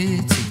the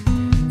city,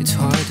 it's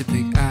hard to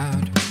pick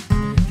out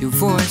your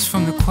voice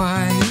from the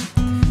quiet,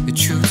 your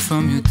truth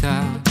from your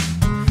doubt.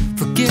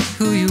 Forget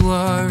who you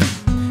are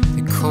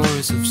in the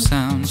chorus of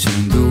sound.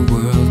 Turn the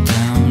world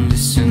down,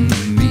 listen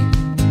to me.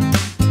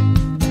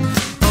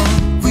 Oh,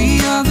 we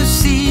are the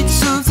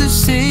seeds of the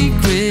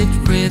sacred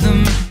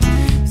rhythm,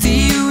 the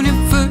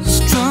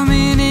universe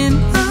drumming in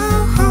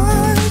our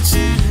hearts.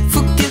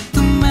 Forget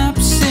the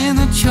maps and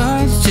the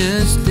charts,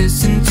 just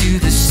listen to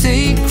the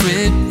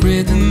sacred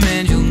rhythm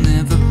and you'll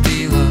never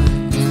be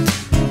lost.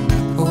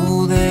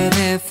 All that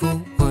ever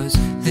was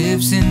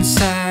lives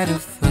inside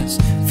of us.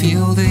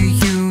 Feel the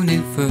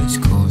universe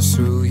course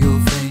through your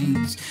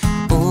veins.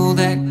 All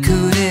that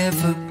could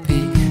ever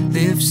be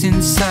lives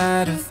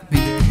inside of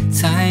me.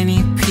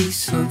 Tiny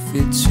piece of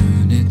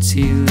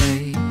eternity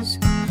lays.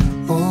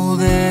 All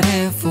that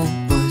ever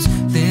was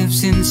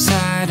lives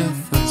inside of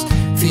us.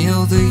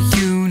 Feel the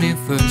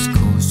universe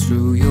course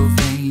through your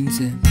veins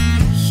and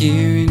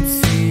hear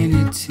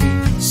infinity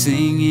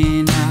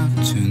singing out.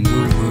 Turn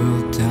the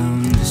world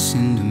down,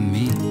 listen to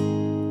me.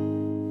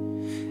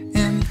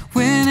 And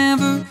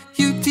whenever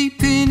you're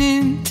deep in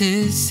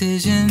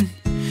indecision,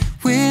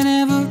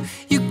 whenever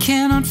you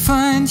cannot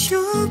find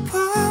your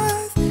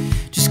path,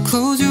 just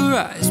close your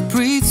eyes,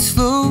 breathe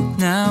slow.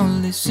 Now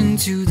listen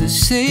to the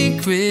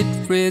sacred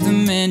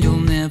rhythm and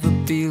you'll never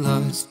be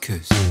lost.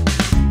 'Cause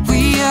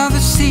we are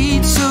the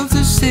seeds of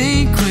the